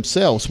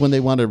themselves when they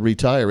want to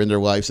retire in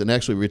their lives and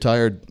actually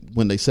retired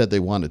when they said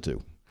they wanted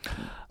to?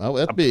 Well,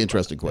 that'd be an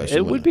interesting question.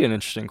 It would be an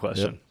interesting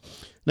question. Yep.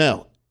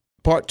 Now,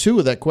 part 2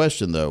 of that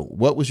question, though,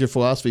 what was your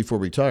philosophy for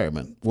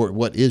retirement? Or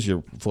what is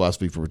your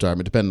philosophy for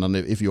retirement, depending on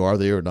if you are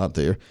there or not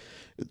there?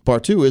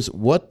 Part 2 is,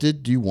 what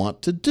did you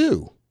want to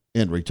do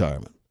in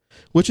retirement?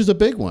 Which is a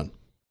big one.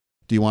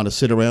 Do you want to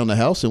sit around the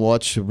house and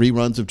watch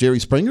reruns of Jerry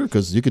Springer?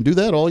 Because you can do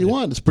that all you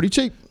want. It's pretty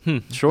cheap.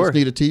 Sure. Just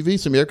need a TV,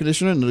 some air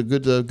conditioner, and a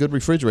good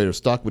refrigerator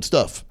stocked with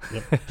stuff.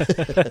 Yep.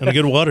 And a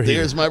good water heater.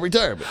 There's my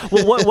retirement.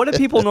 Well, what do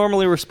people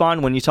normally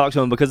respond when you talk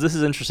to them? Because this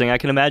is interesting. I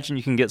can imagine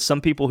you can get some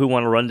people who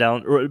want to run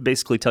down or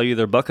basically tell you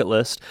their bucket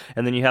list,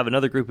 and then you have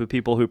another group of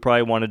people who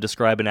probably want to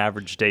describe an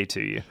average day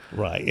to you.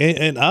 Right.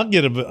 And I'll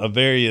get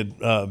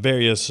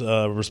various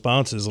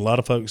responses. A lot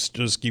of folks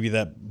just give you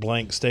that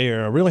blank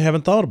stare. I really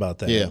haven't thought about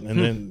that. Yeah. And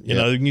then, you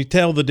know, you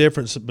tell the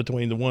difference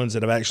between the ones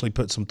that have actually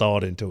put some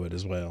thought into it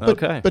as well.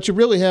 But you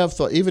really have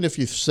thought, even if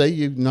you say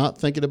you're not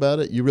thinking about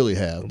it, you really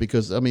have,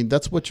 because, I mean,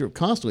 that's what you're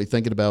constantly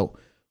thinking about,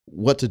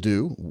 what to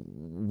do,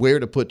 where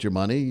to put your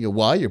money,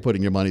 why you're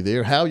putting your money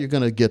there, how you're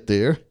going to get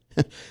there,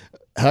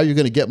 how you're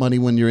going to get money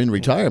when you're in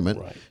retirement.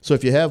 Right. So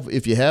if you have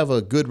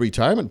a good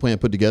retirement plan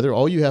put together,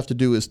 all you have to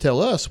do is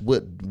tell us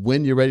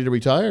when you're ready to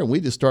retire, and we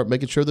just start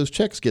making sure those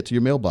checks get to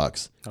your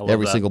mailbox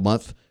every single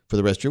month for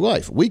the rest of your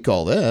life. We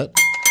call that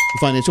the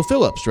financial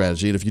fill-up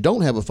strategy. And if you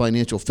don't have a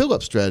financial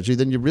fill-up strategy,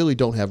 then you really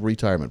don't have a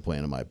retirement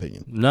plan, in my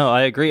opinion. No,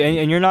 I agree.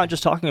 And you're not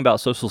just talking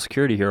about Social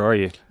Security here, are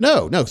you?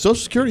 No. Social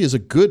Security is a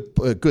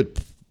good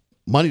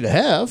money to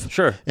have.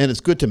 Sure. And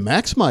it's good to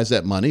maximize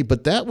that money,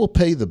 but that will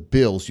pay the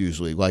bills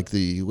usually, like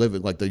the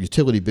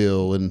utility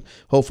bill and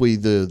hopefully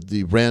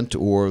the rent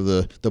or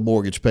the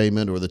mortgage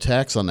payment or the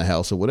tax on the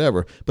house or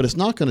whatever. But it's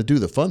not going to do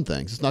the fun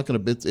things.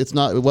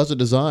 It wasn't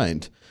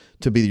designed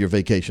to be your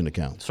vacation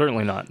account.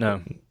 Certainly not,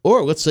 no.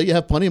 Or let's say you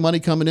have plenty of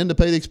money coming in to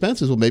pay the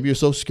expenses. Well, maybe your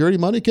Social Security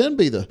money can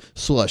be the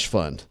slush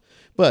fund.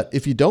 But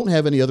if you don't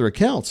have any other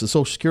accounts, the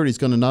Social Security is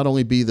going to not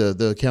only be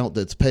the account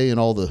that's paying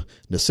all the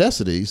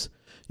necessities,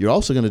 you're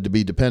also going to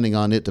be depending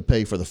on it to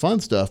pay for the fun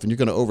stuff, and you're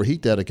going to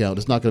overheat that account.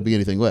 It's not going to be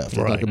anything left.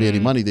 There's not going to be any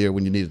money there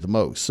when you need it the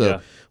most. So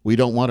we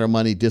don't want our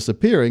money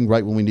disappearing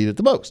right when we need it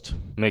the most.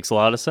 Makes a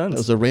lot of sense. That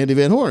was a Randy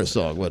Van Horn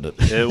song, wasn't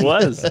it? It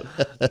was.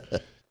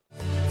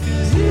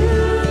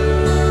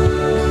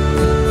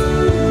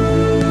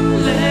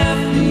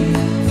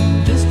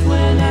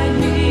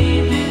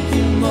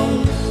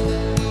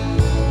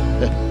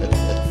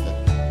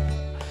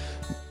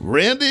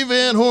 Randy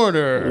Van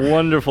Horner.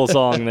 Wonderful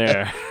song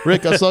there.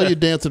 Rick, I saw you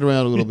dancing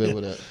around a little bit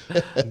with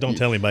that. Don't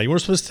tell anybody. You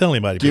weren't supposed to tell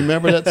anybody. Do you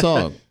remember that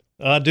song?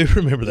 I do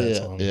remember that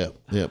song. Yeah.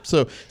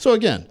 So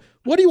again,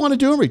 what do you want to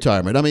do in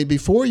retirement? I mean,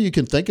 before you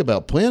can think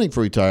about planning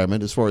for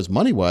retirement, as far as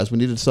money-wise, we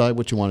need to decide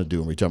what you want to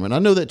do in retirement. I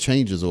know that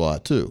changes a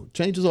lot, too.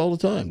 Changes all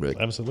the time, Rick.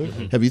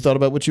 Absolutely. Have you thought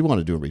about what you want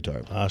to do in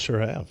retirement? I sure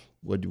have.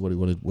 What do you want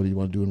to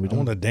do in I retirement?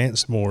 want to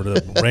dance more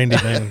to Randy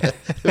Van.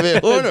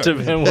 Van Horner.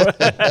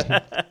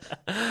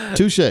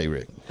 Touche,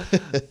 Rick.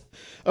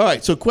 All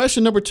right, so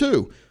question number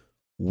 2.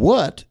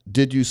 What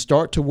did you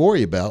start to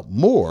worry about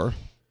more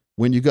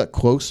when you got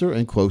closer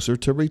and closer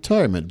to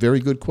retirement? Very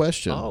good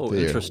question. Oh,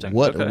 there. interesting.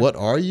 What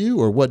are you,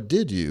 or what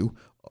did you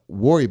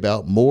worry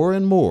about more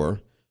and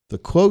more the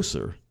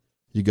closer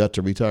you got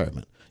to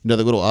retirement? You know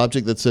the little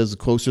object that says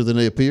closer than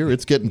they appear?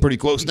 It's getting pretty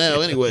close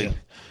now anyway.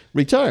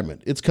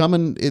 Retirement. It's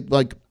coming,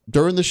 like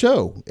during the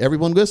show,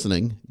 everyone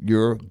listening,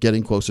 you're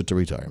getting closer to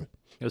retirement.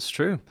 It's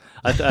true.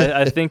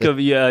 I think of,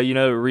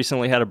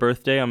 recently had a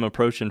birthday. I'm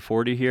approaching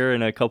 40 here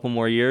in a couple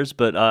more years.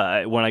 But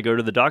when I go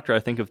to the doctor, I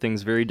think of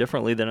things very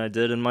differently than I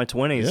did in my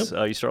 20s.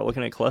 Yep. You start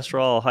looking at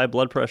cholesterol, high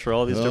blood pressure,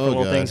 all these different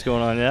little things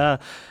going on. Yeah.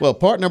 Well,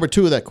 part number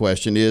 2 of that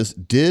question is,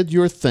 did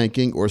your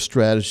thinking or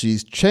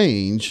strategies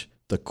change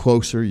the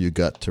closer you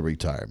got to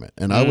retirement?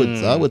 And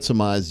I would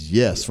surmise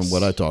yes from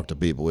what I talk to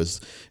people is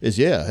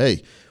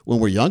hey, when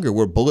we're younger,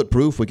 we're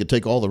bulletproof. We can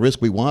take all the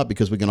risk we want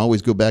because we can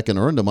always go back and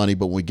earn the money.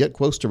 But when we get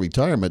close to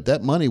retirement,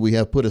 that money we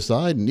have put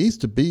aside needs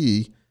to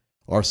be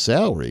our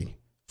salary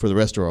for the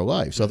rest of our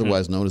lives,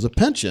 otherwise known as a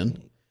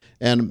pension.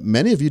 And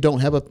many of you don't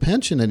have a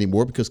pension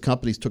anymore because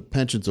companies took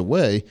pensions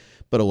away.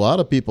 But a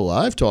lot of people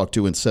I've talked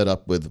to and set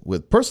up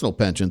with personal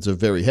pensions are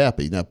very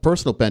happy. Now,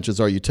 personal pensions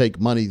are you take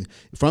money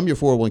from your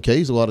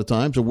 401ks a lot of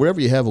times or wherever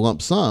you have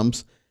lump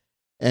sums,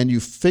 and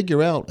you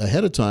figure out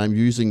ahead of time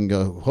using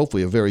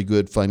hopefully a very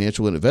good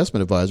financial and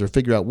investment advisor,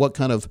 figure out what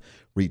kind of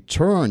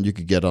return you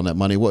could get on that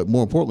money. More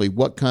importantly,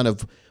 what kind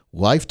of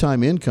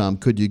lifetime income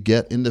could you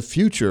get in the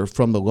future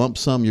from the lump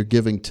sum you're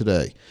giving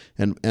today?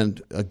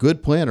 And a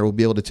good planner will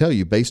be able to tell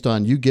you, based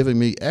on you giving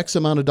me X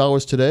amount of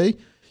dollars today,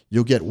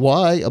 you'll get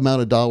Y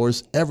amount of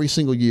dollars every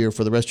single year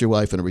for the rest of your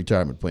life in a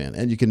retirement plan,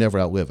 and you can never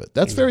outlive it.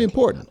 That's very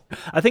important.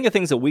 I think of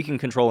things that we can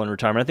control in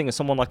retirement. I think of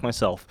someone like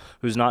myself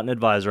who's not an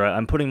advisor.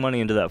 I'm putting money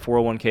into that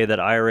 401k, that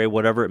IRA,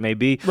 whatever it may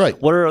be. Right.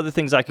 What are other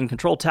things I can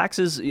control?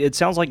 Taxes, it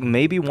sounds like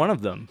maybe one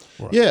of them.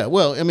 Right. Yeah,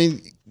 well, I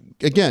mean,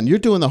 again, you're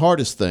doing the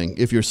hardest thing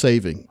if you're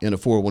saving in a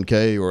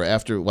 401k or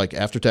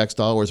after tax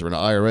dollars or an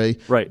IRA.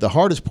 Right. The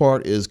hardest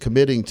part is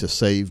committing to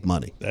save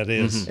money. That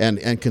is.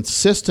 And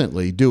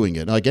consistently doing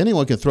it. Like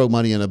anyone can throw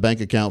money in a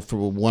bank account for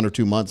 1 or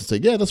 2 months and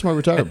say, yeah, that's my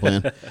retirement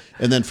plan,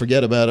 and then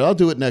forget about it. I'll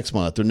do it next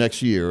month or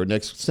next year or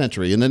next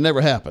century, and it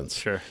never happens.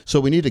 Sure. So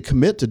we need to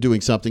commit to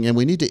doing something, and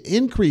we need to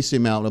increase the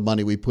amount of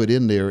money we put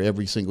in there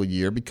every single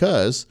year,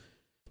 because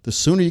the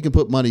sooner you can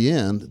put money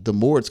in, the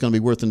more it's going to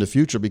be worth in the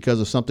future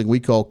because of something we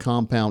call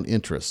compound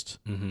interest.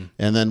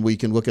 And then we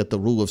can look at the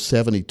rule of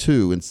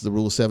 72. And the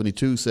rule of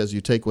 72 says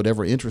you take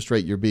whatever interest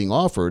rate you're being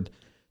offered,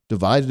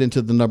 divide it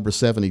into the number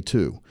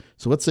 72.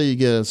 So let's say you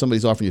get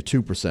somebody's offering you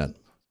 2%.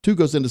 2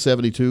 goes into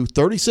 72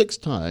 36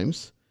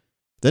 times.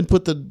 Then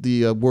put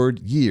the word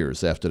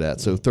years after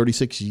that. So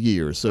 36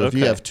 years. So if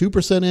you have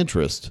 2%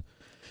 interest,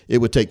 it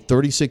would take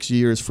 36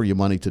 years for your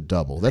money to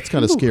double. That's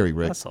kind of scary,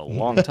 Rick. That's a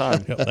long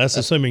time. That's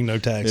assuming no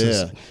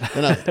taxes.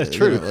 Yeah. That's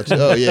true.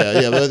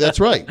 Well, that's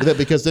right.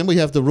 Because then we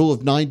have the rule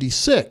of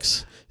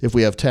 96 if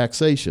we have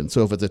taxation.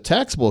 So if it's a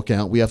taxable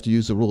account, we have to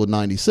use the rule of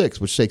 96,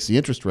 which takes the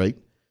interest rate,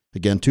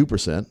 again,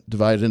 2%,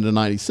 divided into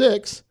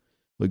 96.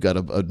 We've got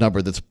a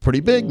number that's pretty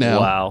big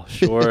now. Wow,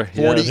 sure.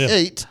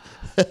 48.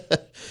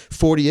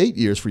 48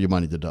 years for your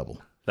money to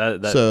double.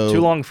 That's too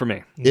long for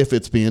me. If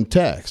it's being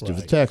taxed, if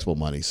it's taxable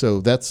money.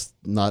 So that's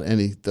not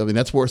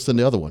that's worse than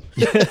the other one.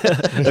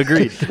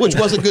 Agreed. Which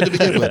wasn't good to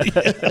begin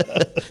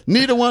with.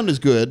 Neither one is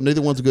good.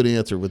 Neither one's a good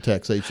answer with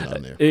taxation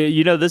on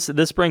there.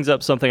 This brings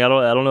up something. I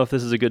don't know if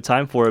this is a good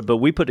time for it, but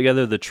we put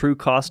together the true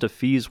cost of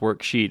fees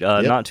worksheet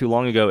not too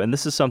long ago, and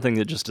this is something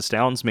that just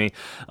astounds me.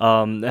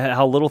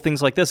 How little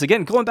things like this.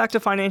 Again, going back to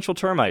financial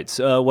termites,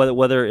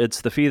 whether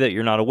it's the fee that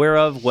you're not aware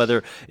of,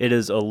 whether it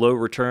is a low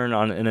return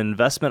on an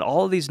investment,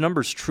 all of these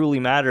numbers truly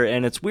matter.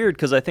 And it's weird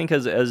because I think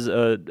as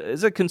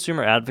a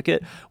consumer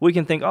advocate, we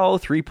can think,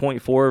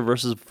 3.4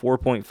 versus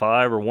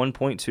 4.5 or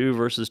 1.2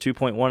 versus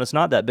 2.1. It's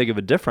not that big of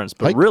a difference,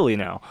 but really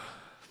now.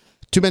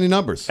 Too many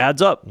numbers.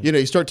 Adds up.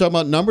 You start talking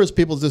about numbers,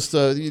 people just,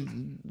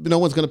 no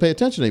one's going to pay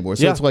attention anymore.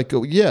 So it's like,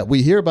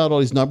 we hear about all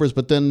these numbers,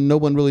 but then no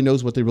one really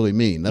knows what they really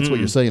mean. That's what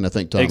you're saying, I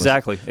think, Thomas.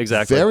 Exactly.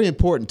 Very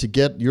important to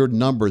get your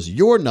numbers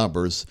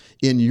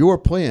in your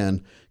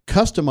plan,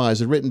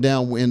 customized and written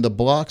down in the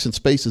blocks and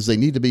spaces they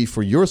need to be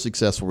for your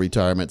successful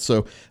retirement.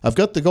 So I've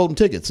got the golden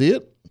ticket. See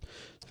it?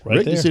 Right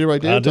Rick, there. you see it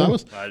right there, I do.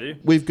 Thomas? I do.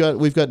 We've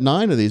got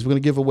 9 of these. We're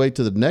going to give away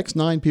to the next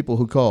 9 people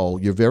who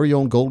call your very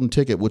own golden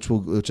ticket, which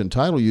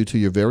entitle you to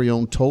your very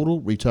own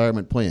total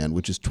retirement plan,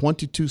 which is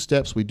 22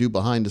 steps we do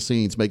behind the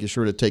scenes, making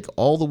sure to take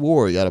all the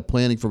worry out of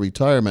planning for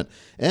retirement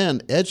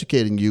and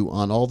educating you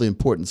on all the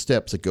important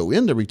steps that go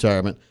into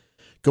retirement,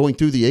 going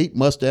through the 8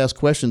 must-ask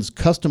questions,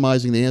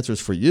 customizing the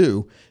answers for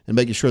you, and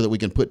making sure that we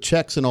can put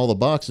checks in all the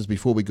boxes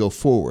before we go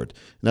forward.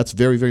 And that's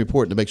very, very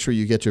important to make sure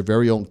you get your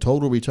very own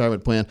total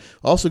retirement plan.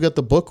 Also got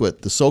the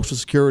booklet, the Social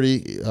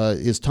Security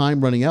is Time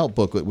Running Out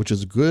booklet, which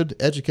is a good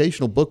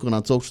educational booklet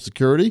on Social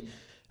Security,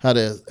 how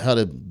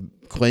to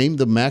claim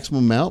the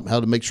maximum amount, how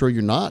to make sure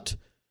you're not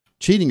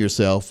cheating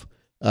yourself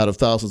out of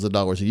thousands of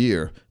dollars a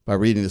year by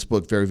reading this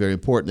book. Very, very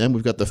important. And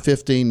we've got the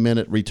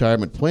 15-minute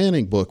retirement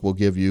planning book we'll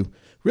give you.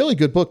 Really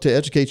good book to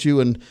educate you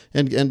and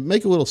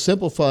make a little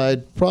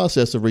simplified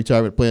process of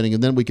retirement planning,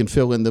 and then we can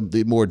fill in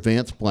the more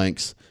advanced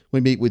blanks. We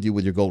meet with you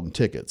with your golden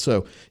ticket.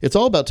 So it's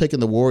all about taking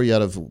the worry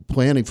out of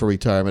planning for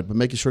retirement, but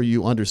making sure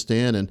you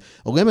understand and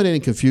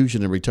eliminating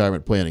confusion in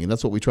retirement planning. And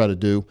that's what we try to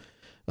do.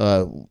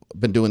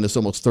 Been doing this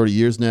almost 30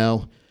 years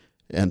now.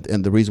 And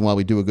the reason why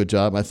we do a good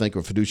job, I think,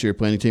 of fiduciary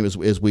planning team is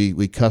we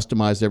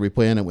customize every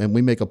plan, and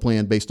we make a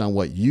plan based on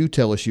what you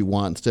tell us you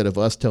want instead of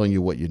us telling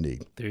you what you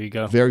need. There you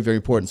go. Very, very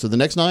important. So the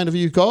next 9 of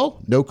you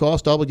call, no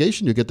cost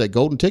obligation. You'll get that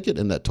golden ticket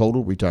and that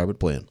total retirement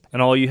plan.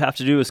 And all you have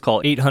to do is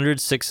call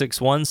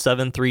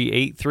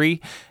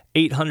 800-661-7383,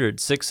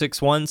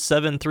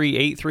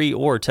 800-661-7383,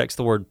 or text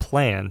the word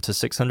PLAN to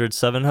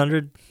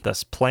 600-700.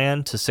 That's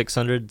PLAN to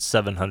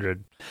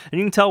 600-700. And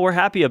you can tell we're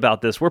happy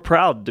about this. We're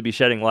proud to be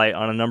shedding light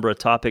on a number of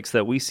topics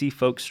that we see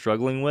folks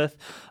struggling with,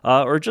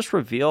 or just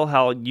reveal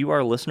how you,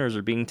 our listeners,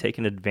 are being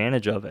taken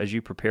advantage of as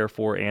you prepare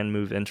for and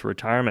move into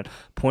retirement,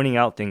 pointing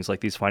out things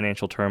like these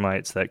financial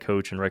termites that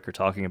Coach and Rick are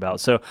talking about.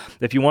 So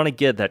if you want to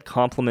get that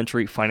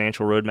complimentary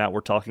financial roadmap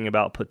we're talking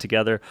about put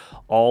together,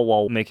 all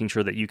while making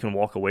sure that you can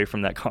walk away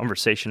from that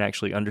conversation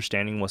actually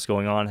understanding what's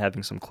going on,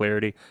 having some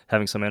clarity,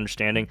 having some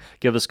understanding,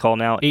 give us a call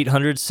now,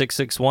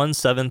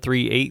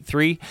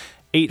 800-661-7383,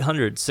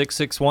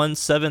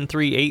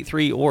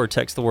 800-661-7383, or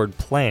text the word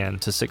PLAN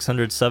to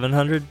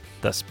 600-700.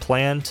 That's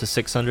PLAN to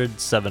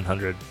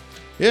 600-700.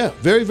 Yeah,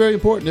 very, very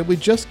important that we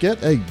just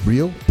get a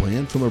real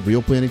plan from a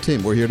real planning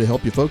team. We're here to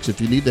help you folks. If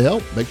you need the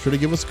help, make sure to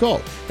give us a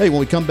call. Hey, when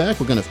we come back,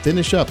 we're going to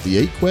finish up the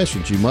 8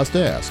 questions you must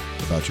ask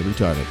about your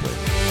retirement plan.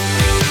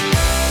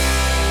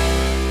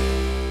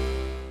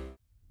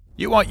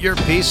 You want your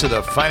piece of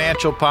the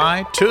financial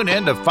pie? Tune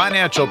in to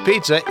Financial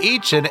Pizza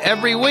each and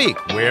every week.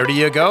 Where do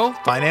you go?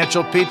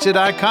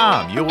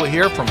 FinancialPizza.com. You will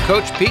hear from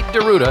Coach Pete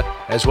D'Arruda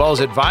as well as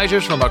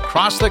advisors from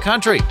across the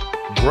country.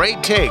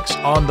 Great takes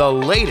on the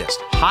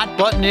latest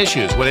hot-button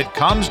issues when it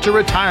comes to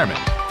retirement.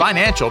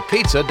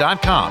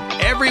 FinancialPizza.com.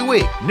 Every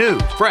week, new,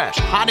 fresh,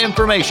 hot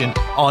information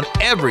on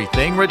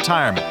everything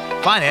retirement.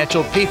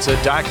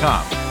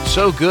 FinancialPizza.com.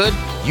 So good,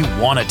 you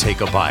want to take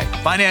a bite.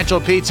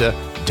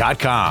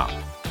 FinancialPizza.com.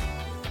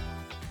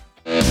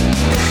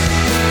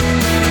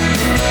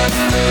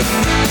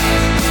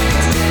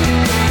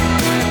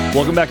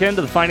 Welcome back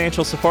into the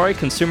Financial Safari.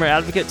 Consumer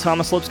advocate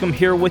Thomas Lipscomb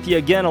here with you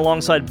again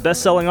alongside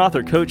best-selling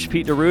author Coach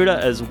Pete D'Arruda,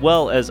 as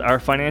well as our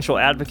financial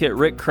advocate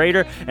Rick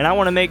Crater. And I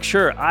want to make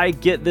sure I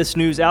get this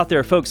news out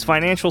there. Folks,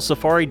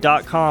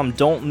 FinancialSafari.com.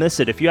 Don't miss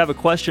it. If you have a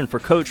question for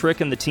Coach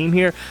Rick and the team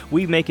here,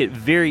 we make it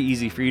very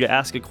easy for you to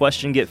ask a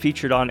question, get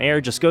featured on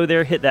air. Just go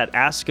there, hit that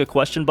Ask a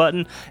Question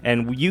button,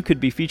 and you could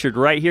be featured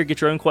right here.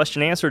 Get your own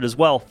question answered as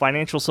well.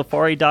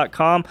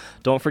 FinancialSafari.com.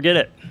 Don't forget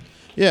it.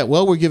 Yeah,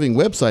 well, we're giving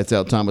websites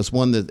out, Thomas.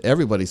 One that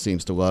everybody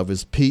seems to love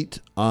is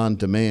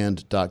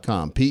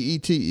PeteOnDemand.com.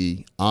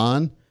 P-E-T-E,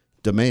 on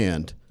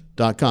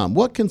demand.com.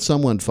 What can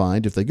someone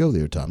find if they go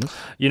there, Thomas?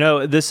 You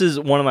know, this is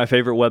one of my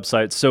favorite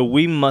websites. So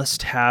we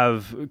must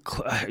have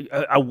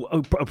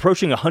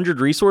approaching 100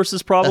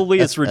 resources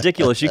probably. It's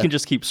ridiculous. You can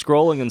just keep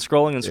scrolling and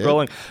scrolling and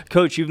scrolling. Yeah.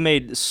 Coach, you've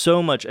made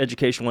so much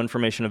educational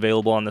information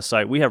available on the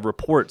site. We have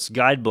reports,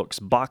 guidebooks,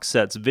 box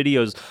sets,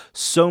 videos,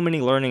 so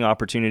many learning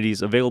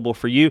opportunities available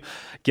for you.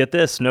 Get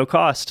this, no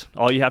cost.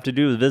 All you have to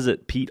do is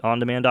visit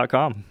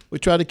PeteOnDemand.com. We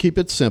try to keep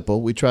it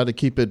simple. We try to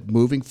keep it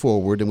moving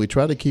forward, and we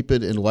try to keep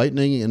it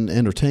enlightening and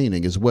entertaining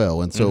as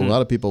well. And so a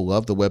lot of people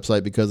love the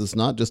website because it's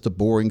not just a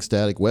boring,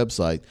 static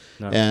website.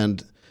 No.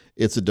 And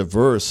it's a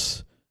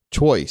diverse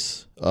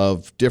choice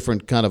of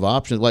different kind of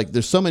options. Like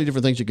there's so many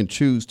different things you can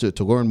choose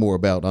to learn more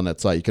about on that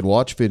site. You can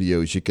watch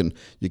videos. You can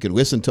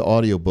listen to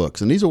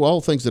audiobooks. And these are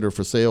all things that are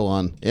for sale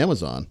on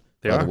Amazon,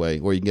 by the way,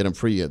 where you can get them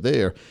free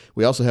there.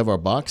 We also have our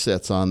box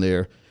sets on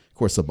there. Of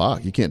course, the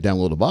box, you can't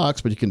download a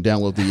box, but you can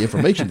download the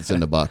information that's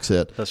in the box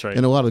set. That's right.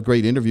 And a lot of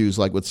great interviews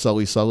like with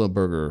Sully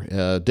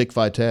Sullenberger, Dick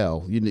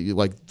Vitale,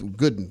 like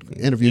good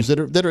interviews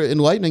that are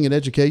enlightening and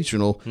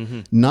educational,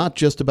 not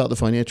just about the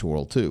financial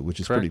world too,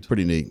 which is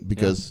pretty neat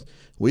because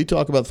we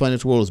talk about the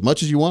financial world as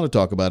much as you want to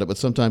talk about it, but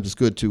sometimes it's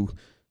good to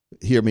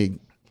hear me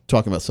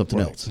talking about something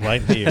else.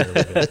 Right here.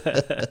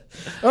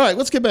 All right,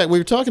 let's get back. We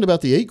were talking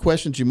about the 8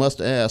 questions you must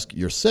ask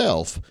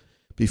yourself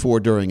before,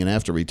 during, and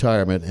after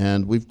retirement,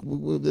 and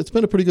it's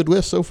been a pretty good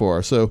list so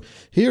far. So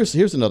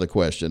here's another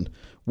question.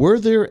 Were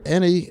there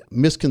any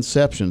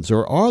misconceptions,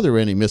 or are there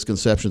any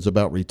misconceptions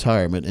about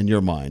retirement in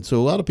your mind? So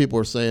a lot of people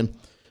are saying,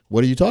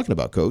 what are you talking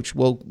about, Coach?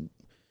 Well,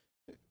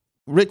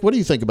 Rick, what do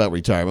you think about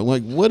retirement?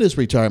 Like, what is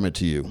retirement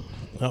to you?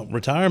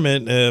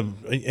 Retirement,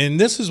 and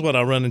this is what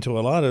I run into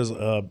a lot, is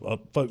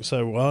folks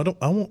say, well,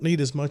 I won't need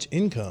as much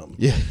income.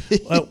 Yeah.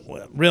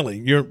 Well, really,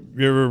 you're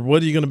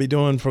what are you going to be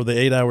doing for the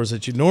 8 hours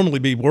that you normally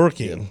be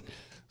working? Yeah.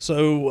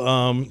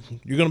 So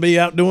you're going to be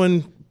out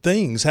doing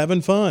things,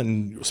 having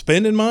fun,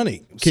 spending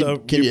money.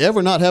 Can you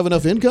ever not have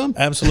enough income?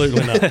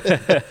 Absolutely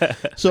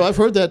not. So I've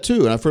heard that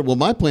too, and I've heard, well,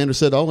 my planner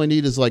said all I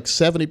need is like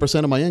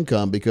 70% of my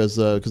income because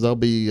I'll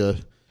be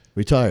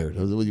retired,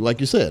 like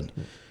you said.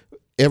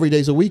 Every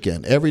day's a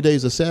weekend. Every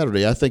day's a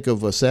Saturday. I think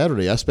of a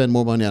Saturday. I spend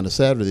more money on a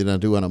Saturday than I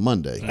do on a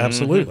Monday.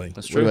 Absolutely.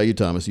 That's true. What about you,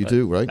 Thomas? You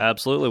too, right?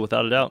 Absolutely,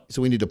 without a doubt.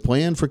 So we need to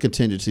plan for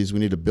contingencies. We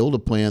need to build a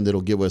plan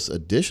that'll give us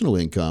additional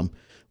income.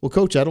 Well,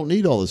 Coach, I don't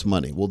need all this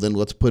money. Well, then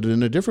let's put it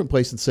in a different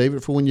place and save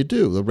it for when you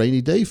do, the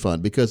rainy day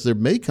fund, because there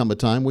may come a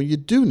time when you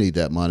do need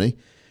that money.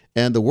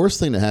 And the worst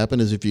thing to happen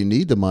is if you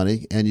need the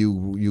money and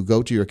you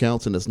go to your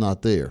accounts and it's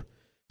not there.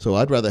 So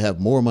I'd rather have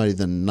more money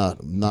than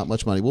not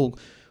much money.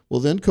 Well,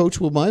 then, Coach,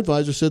 my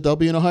advisor said they'll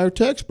be in a higher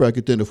tax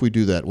bracket then if we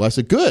do that. Well, I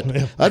said, good.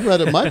 Yeah. I'd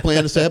rather, my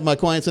plan is to have my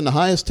clients in the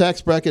highest tax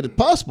bracket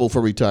possible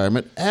for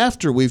retirement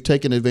after we've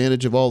taken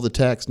advantage of all the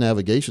tax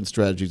navigation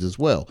strategies as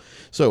well.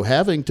 So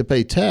having to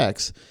pay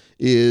tax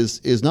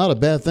is not a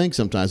bad thing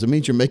sometimes. It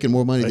means you're making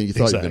more money than you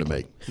thought you were going to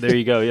make. There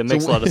you go. It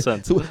makes a lot of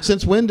sense.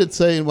 Since when did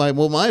saying,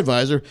 well, my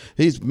advisor,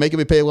 he's making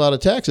me pay a lot of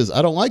taxes.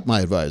 I don't like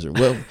my advisor.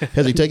 Well,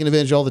 has he taken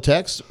advantage of all the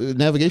tax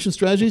navigation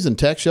strategies and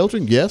tax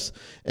sheltering? Yes.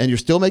 And you're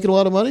still making a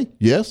lot of money?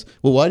 Yes.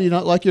 Well, why do you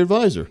not like your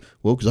advisor?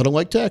 Well, because I don't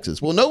like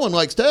taxes. Well, no one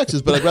likes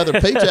taxes, but I'd rather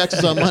pay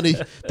taxes on money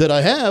that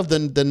I have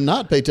than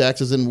not pay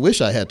taxes and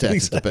wish I had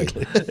taxes to pay.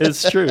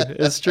 It's true.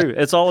 It's true.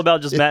 It's all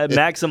about just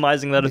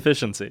maximizing that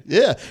efficiency.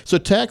 Yeah. So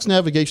tax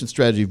navigation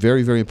strategy,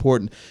 very, very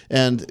important.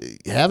 And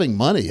having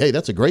money, hey,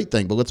 that's a great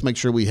thing, but let's make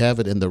sure we have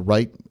it in the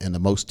right and the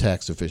most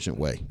tax efficient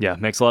way. Yeah,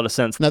 makes a lot of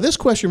sense. Now, this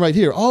question right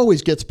here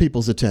always gets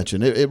people's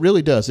attention. It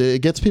really does.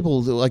 It gets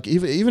people, like,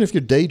 even if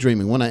you're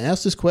daydreaming, when I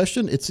ask this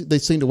question, they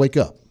seem to wake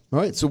up. All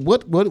right, so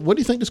what do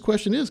you think this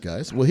question is,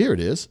 guys? Well, here it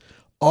is.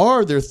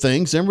 Are there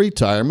things in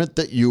retirement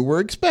that you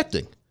were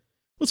expecting?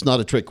 Well, it's not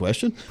a trick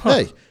question.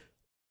 Hey,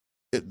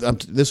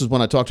 this is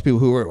when I talk to people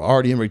who are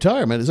already in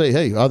retirement and say,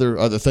 hey, are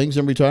there things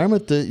in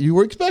retirement that you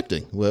were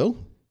expecting? Well,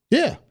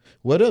 yeah.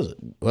 What is it?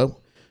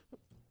 Well,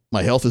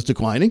 my health is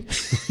declining.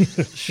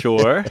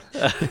 Sure.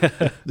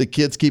 The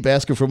kids keep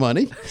asking for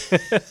money.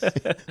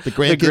 The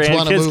grandkids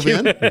want to move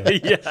in.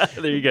 Yeah,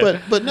 there you go.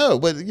 But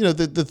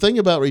the thing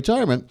about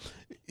retirement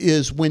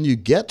is when you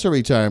get to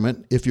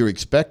retirement, if you're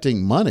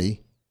expecting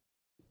money,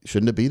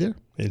 shouldn't it be there?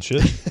 It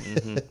should.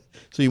 Mm-hmm.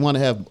 So you want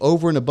to have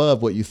over and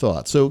above what you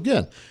thought. So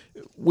again,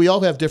 we all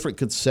have different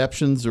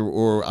conceptions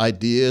or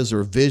ideas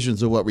or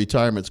visions of what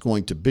retirement's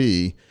going to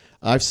be.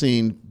 I've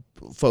seen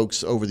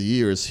folks over the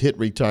years hit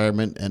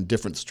retirement and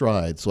different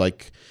strides.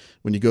 Like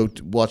when you go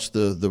to watch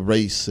the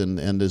race and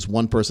there's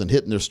one person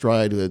hitting their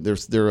stride,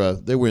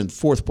 they were in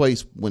fourth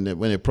place when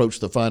they approached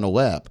the final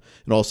lap,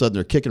 and all of a sudden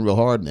they're kicking real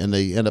hard and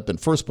they end up in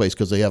first place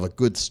because they have a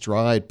good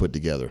stride put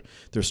together.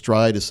 Their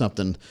stride is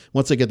something,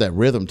 once they get that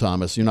rhythm,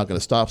 Thomas, you're not going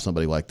to stop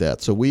somebody like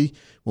that. So when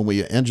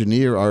we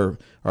engineer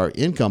our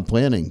income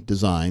planning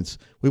designs,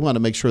 we want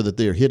to make sure that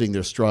they're hitting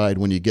their stride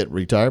when you get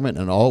retirement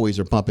and always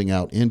are pumping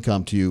out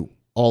income to you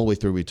all the way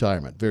through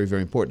retirement. Very,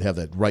 very important to have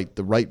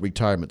the right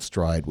retirement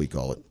stride, we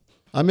call it.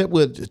 I met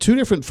with two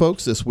different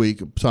folks this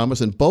week,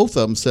 Thomas, and both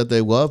of them said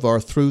they love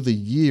our Through the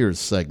Years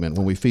segment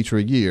when we feature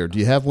a year. Do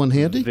you have one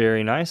handy?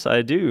 Very nice.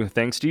 I do.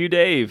 Thanks to you,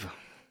 Dave.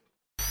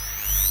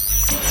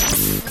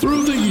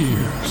 Through the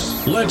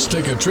Years. Let's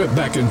take a trip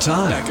back in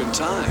time.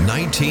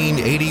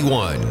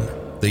 1981.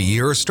 The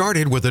year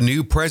started with a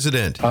new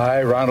president.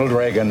 I, Ronald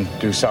Reagan,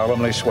 do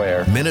solemnly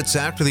swear. Minutes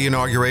after the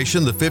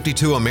inauguration, the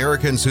 52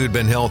 Americans who'd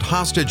been held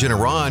hostage in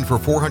Iran for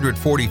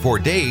 444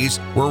 days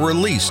were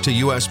released to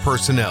U.S.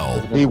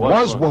 personnel. He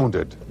was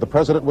wounded. The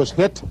president was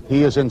hit.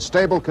 He is in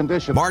stable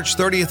condition. March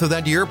 30th of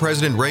that year,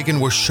 President Reagan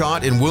was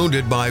shot and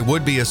wounded by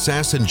would-be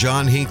assassin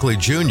John Hinckley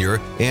Jr.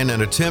 in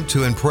an attempt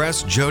to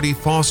impress Jodie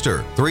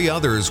Foster. 3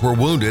 others were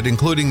wounded,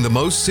 including the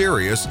most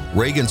serious,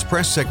 Reagan's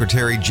press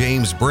secretary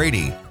James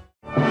Brady.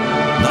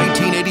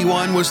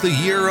 1981 was the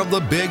year of the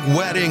big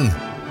wedding.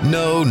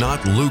 No,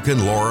 not Luke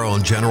and Laura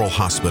on General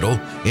Hospital.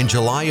 In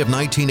July of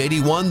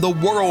 1981, the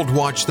world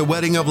watched the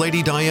wedding of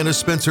Lady Diana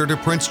Spencer to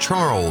Prince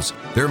Charles.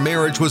 Their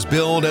marriage was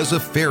billed as a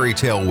fairy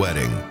tale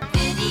wedding.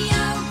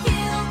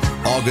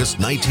 August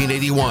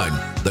 1981,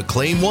 the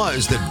claim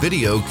was that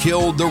video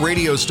killed the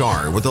radio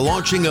star with the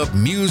launching of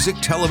music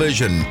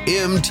television,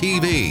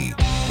 MTV.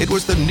 It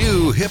was the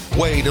new hip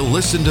way to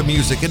listen to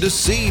music and to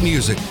see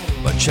music.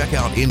 But check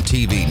out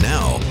MTV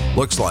now.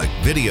 Looks like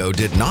video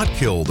did not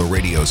kill the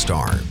radio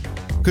star.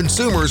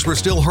 Consumers were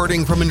still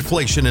hurting from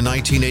inflation in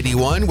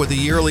 1981 with a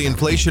yearly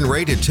inflation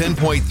rate at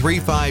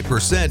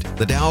 10.35%.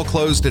 The Dow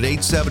closed at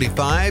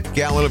 $8.75.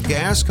 Gallon of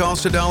gas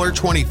cost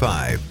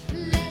 $1.25.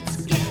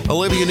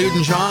 Olivia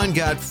Newton-John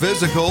got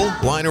physical.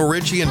 Lionel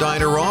Richie and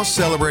Diana Ross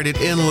celebrated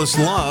endless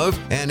love.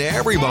 And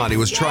everybody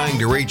was trying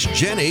to reach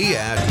Jenny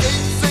at...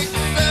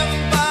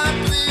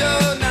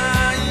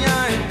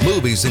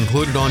 Movies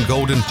included on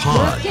Golden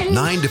Pond,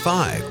 9 to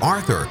 5,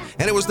 Arthur,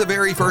 and it was the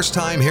very first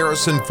time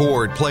Harrison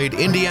Ford played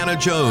Indiana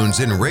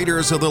Jones in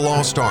Raiders of the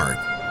Lost Ark.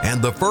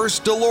 And the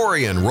first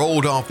DeLorean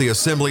rolled off the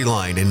assembly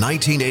line in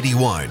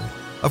 1981.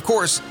 Of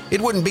course, it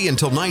wouldn't be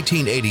until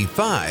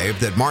 1985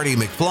 that Marty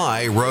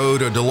McFly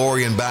rode a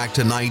DeLorean back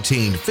to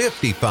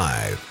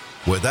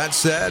 1955. With that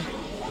said,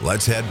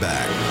 let's head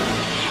back.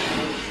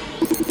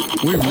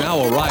 We've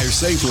now arrived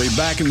safely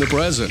back in the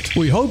present.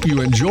 We hope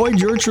you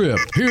enjoyed your trip.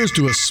 Here's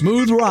to a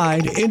smooth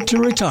ride into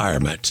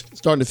retirement.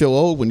 Starting to feel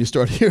old when you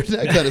start hearing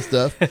that kind of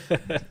stuff.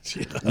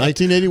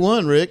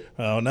 1981, Rick.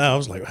 Oh, no. I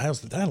was like, how's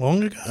that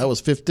long ago? I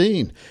was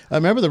 15. I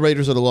remember the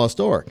Raiders of the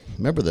Lost Ark.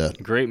 Remember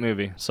that? Great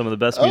movie. Some of the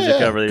best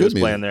music ever that he was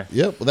playing there.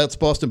 Yep. Well, that's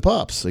Boston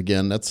Pops.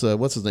 Again, that's,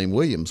 what's his name?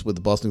 Williams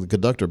with the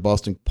conductor,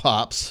 Boston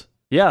Pops.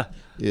 Yeah.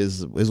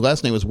 His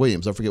last name was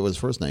Williams. I forget what his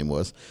first name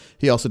was.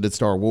 He also did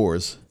Star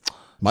Wars.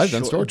 Might have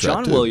done Star Trek,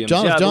 John too. Williams.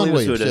 John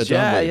Williams. Williams.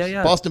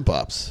 Yeah. Boston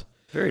Pops.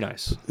 Very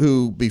nice.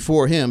 Who,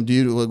 before him, do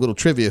you a little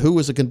trivia, who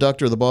was the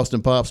conductor of the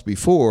Boston Pops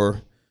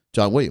before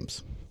John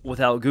Williams?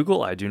 Without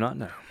Google, I do not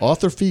know.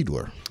 Arthur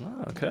Fiedler.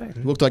 Oh, okay.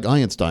 He looked like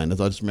Einstein,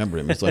 as I just remember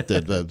him. It's like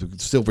that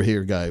silver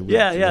hair guy.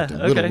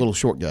 Little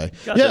short guy.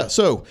 Gotcha. Yeah,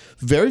 so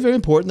very, very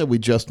important that we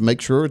just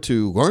make sure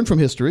to learn from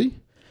history.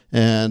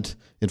 And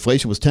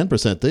inflation was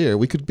 10% there.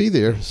 We could be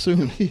there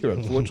soon here,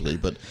 unfortunately.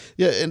 But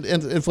yeah, and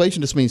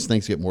inflation just means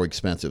things get more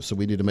expensive. So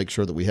we need to make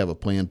sure that we have a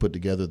plan put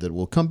together that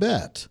will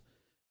combat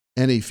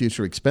any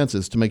future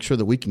expenses to make sure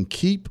that we can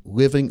keep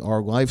living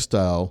our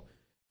lifestyle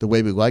the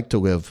way we like to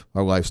live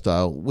our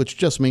lifestyle, which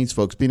just means,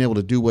 folks, being able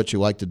to do what you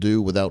like to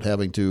do without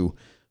having to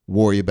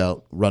worry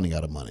about running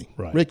out of money.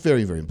 Right. Rick,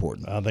 very, very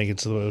important. I think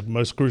it's the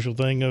most crucial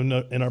thing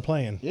in our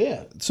plan.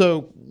 Yeah.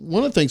 So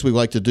one of the things we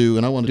like to do,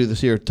 and I want to do this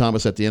here,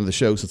 Thomas, at the end of the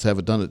show, since I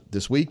haven't done it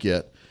this week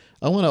yet,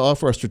 I want to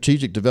offer our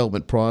strategic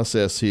development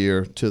process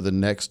here to the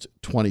next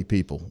 20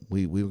 people.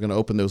 We're going to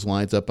open those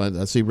lines up.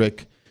 I see,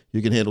 Rick,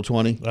 you can handle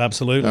 20?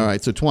 Absolutely. All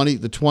right. So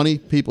the 20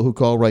 people who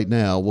call right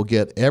now will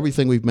get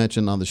everything we've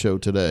mentioned on the show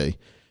today,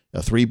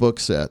 a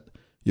 3-book set,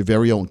 your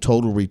very own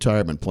total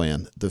retirement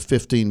plan, the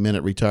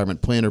 15-minute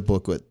retirement planner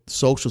booklet.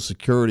 Social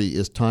Security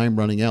is time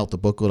running out, the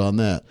booklet on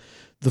that.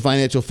 The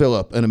Financial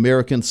Fill-Up, an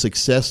American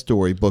Success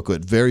Story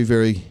booklet. Very,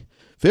 very,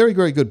 very,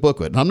 very good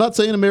booklet. And I'm not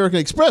saying American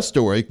Express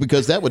story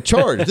because that would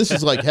charge. This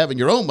is like having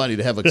your own money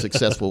to have a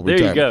successful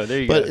retirement.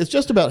 There you go. But it's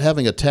just about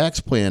having a tax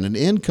plan, an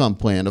income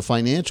plan, a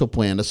financial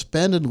plan, a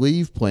spend and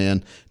leave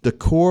plan, the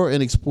core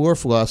and explore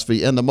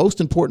philosophy, and the most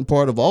important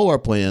part of all our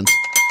plans,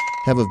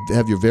 have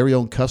your very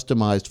own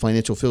customized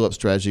financial fill-up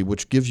strategy,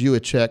 which gives you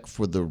a check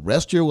for the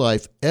rest of your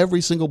life,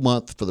 every single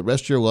month for the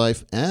rest of your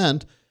life,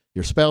 and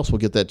your spouse will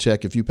get that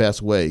check if you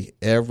pass away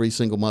every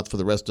single month for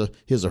the rest of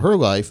his or her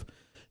life.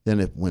 Then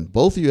when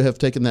both of you have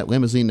taken that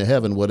limousine to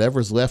heaven,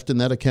 whatever's left in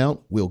that account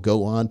will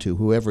go on to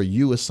whoever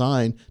you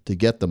assign to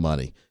get the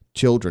money.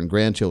 Children,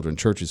 grandchildren,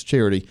 churches,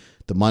 charity,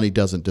 the money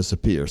doesn't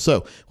disappear.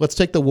 So let's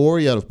take the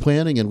worry out of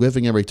planning and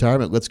living in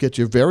retirement. Let's get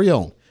your very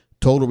own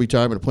total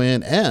retirement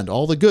plan and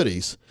all the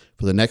goodies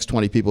for the next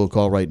 20 people who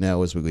call right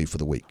now as we leave for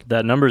the week.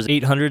 That number is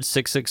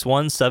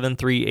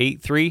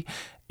 800-661-7383,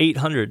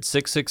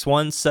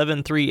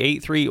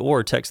 800-661-7383,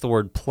 or text the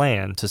word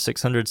PLAN to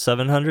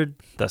 600-700.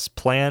 That's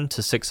PLAN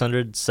to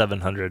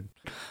 600-700.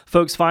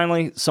 Folks,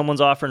 finally,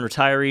 someone's offering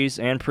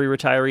retirees and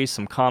pre-retirees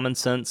some common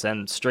sense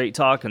and straight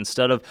talk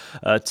instead of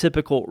a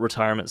typical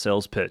retirement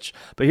sales pitch.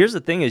 But here's the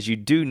thing is you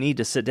do need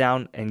to sit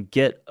down and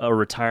get a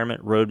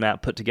retirement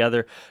roadmap put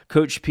together.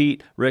 Coach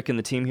Pete, Rick, and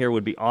the team here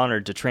would be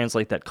honored to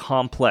translate that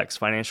complex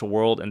financial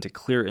world into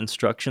clear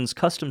instructions,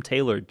 custom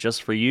tailored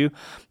just for you.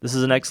 This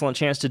is an excellent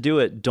chance to do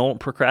it. Don't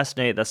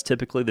procrastinate. That's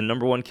typically the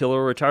number one killer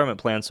of retirement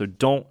plan, so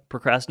don't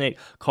procrastinate.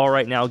 Call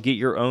right now. Get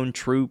your own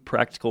true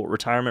practical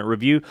retirement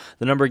review.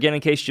 The number again, in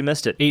case you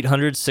missed it,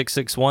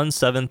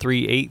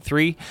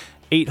 800-661-7383,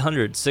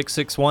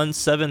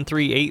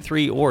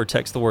 800-661-7383, or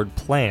text the word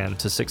PLAN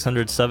to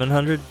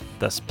 600-700.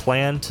 That's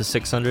PLAN to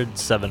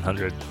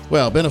 600-700.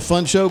 Well, been a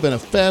fun show, been a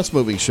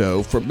fast-moving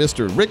show. From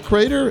Mr. Rick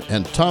Crater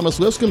and Thomas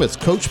Lipscomb, it's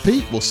Coach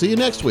Pete. We'll see you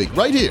next week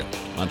right here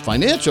on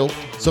Financial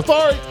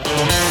Safari.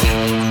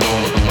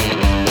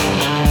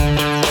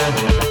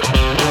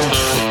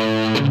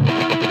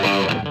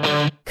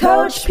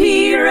 Coach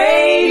P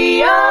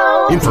Radio.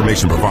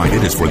 information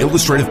provided is for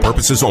illustrative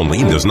purposes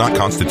only and does not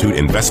constitute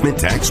investment,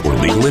 tax, or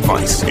legal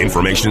advice.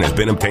 Information has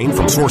been obtained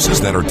from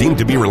sources that are deemed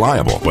to be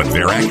reliable, but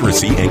their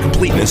accuracy and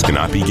completeness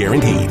cannot be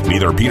guaranteed.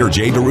 Neither Peter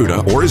J.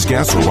 D'Arruda or his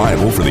guests are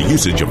liable for the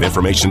usage of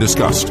information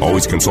discussed.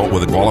 Always consult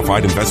with a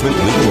qualified investment,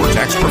 legal, or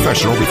tax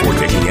professional before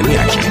taking any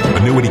action.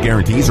 Annuity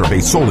guarantees are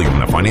based solely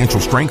on the financial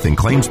strength and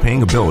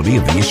claims-paying ability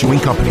of the issuing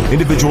company.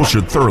 Individuals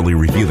should thoroughly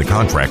review the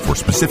contract for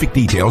specific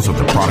details of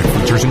the product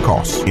features and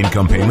costs.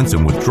 Income payments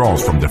and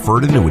withdrawals from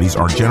deferred annuities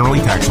are generally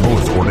taxable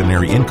as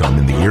ordinary income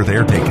in the year they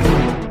are taken.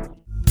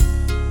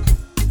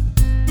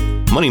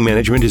 Money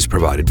management is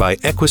provided by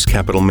Equus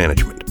Capital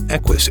Management.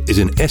 Equus is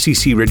an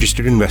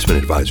SEC-registered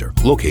investment advisor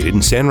located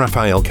in San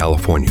Rafael,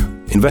 California.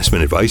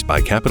 Investment advice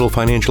by Capital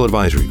Financial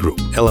Advisory Group,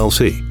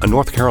 LLC, a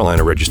North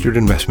Carolina-registered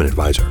investment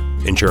advisor.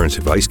 Insurance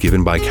advice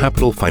given by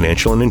Capital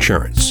Financial and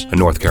Insurance, a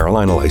North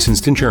Carolina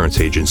licensed insurance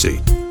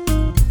agency.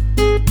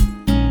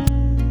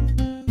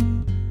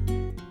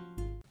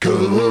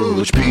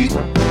 Coach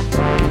Pete.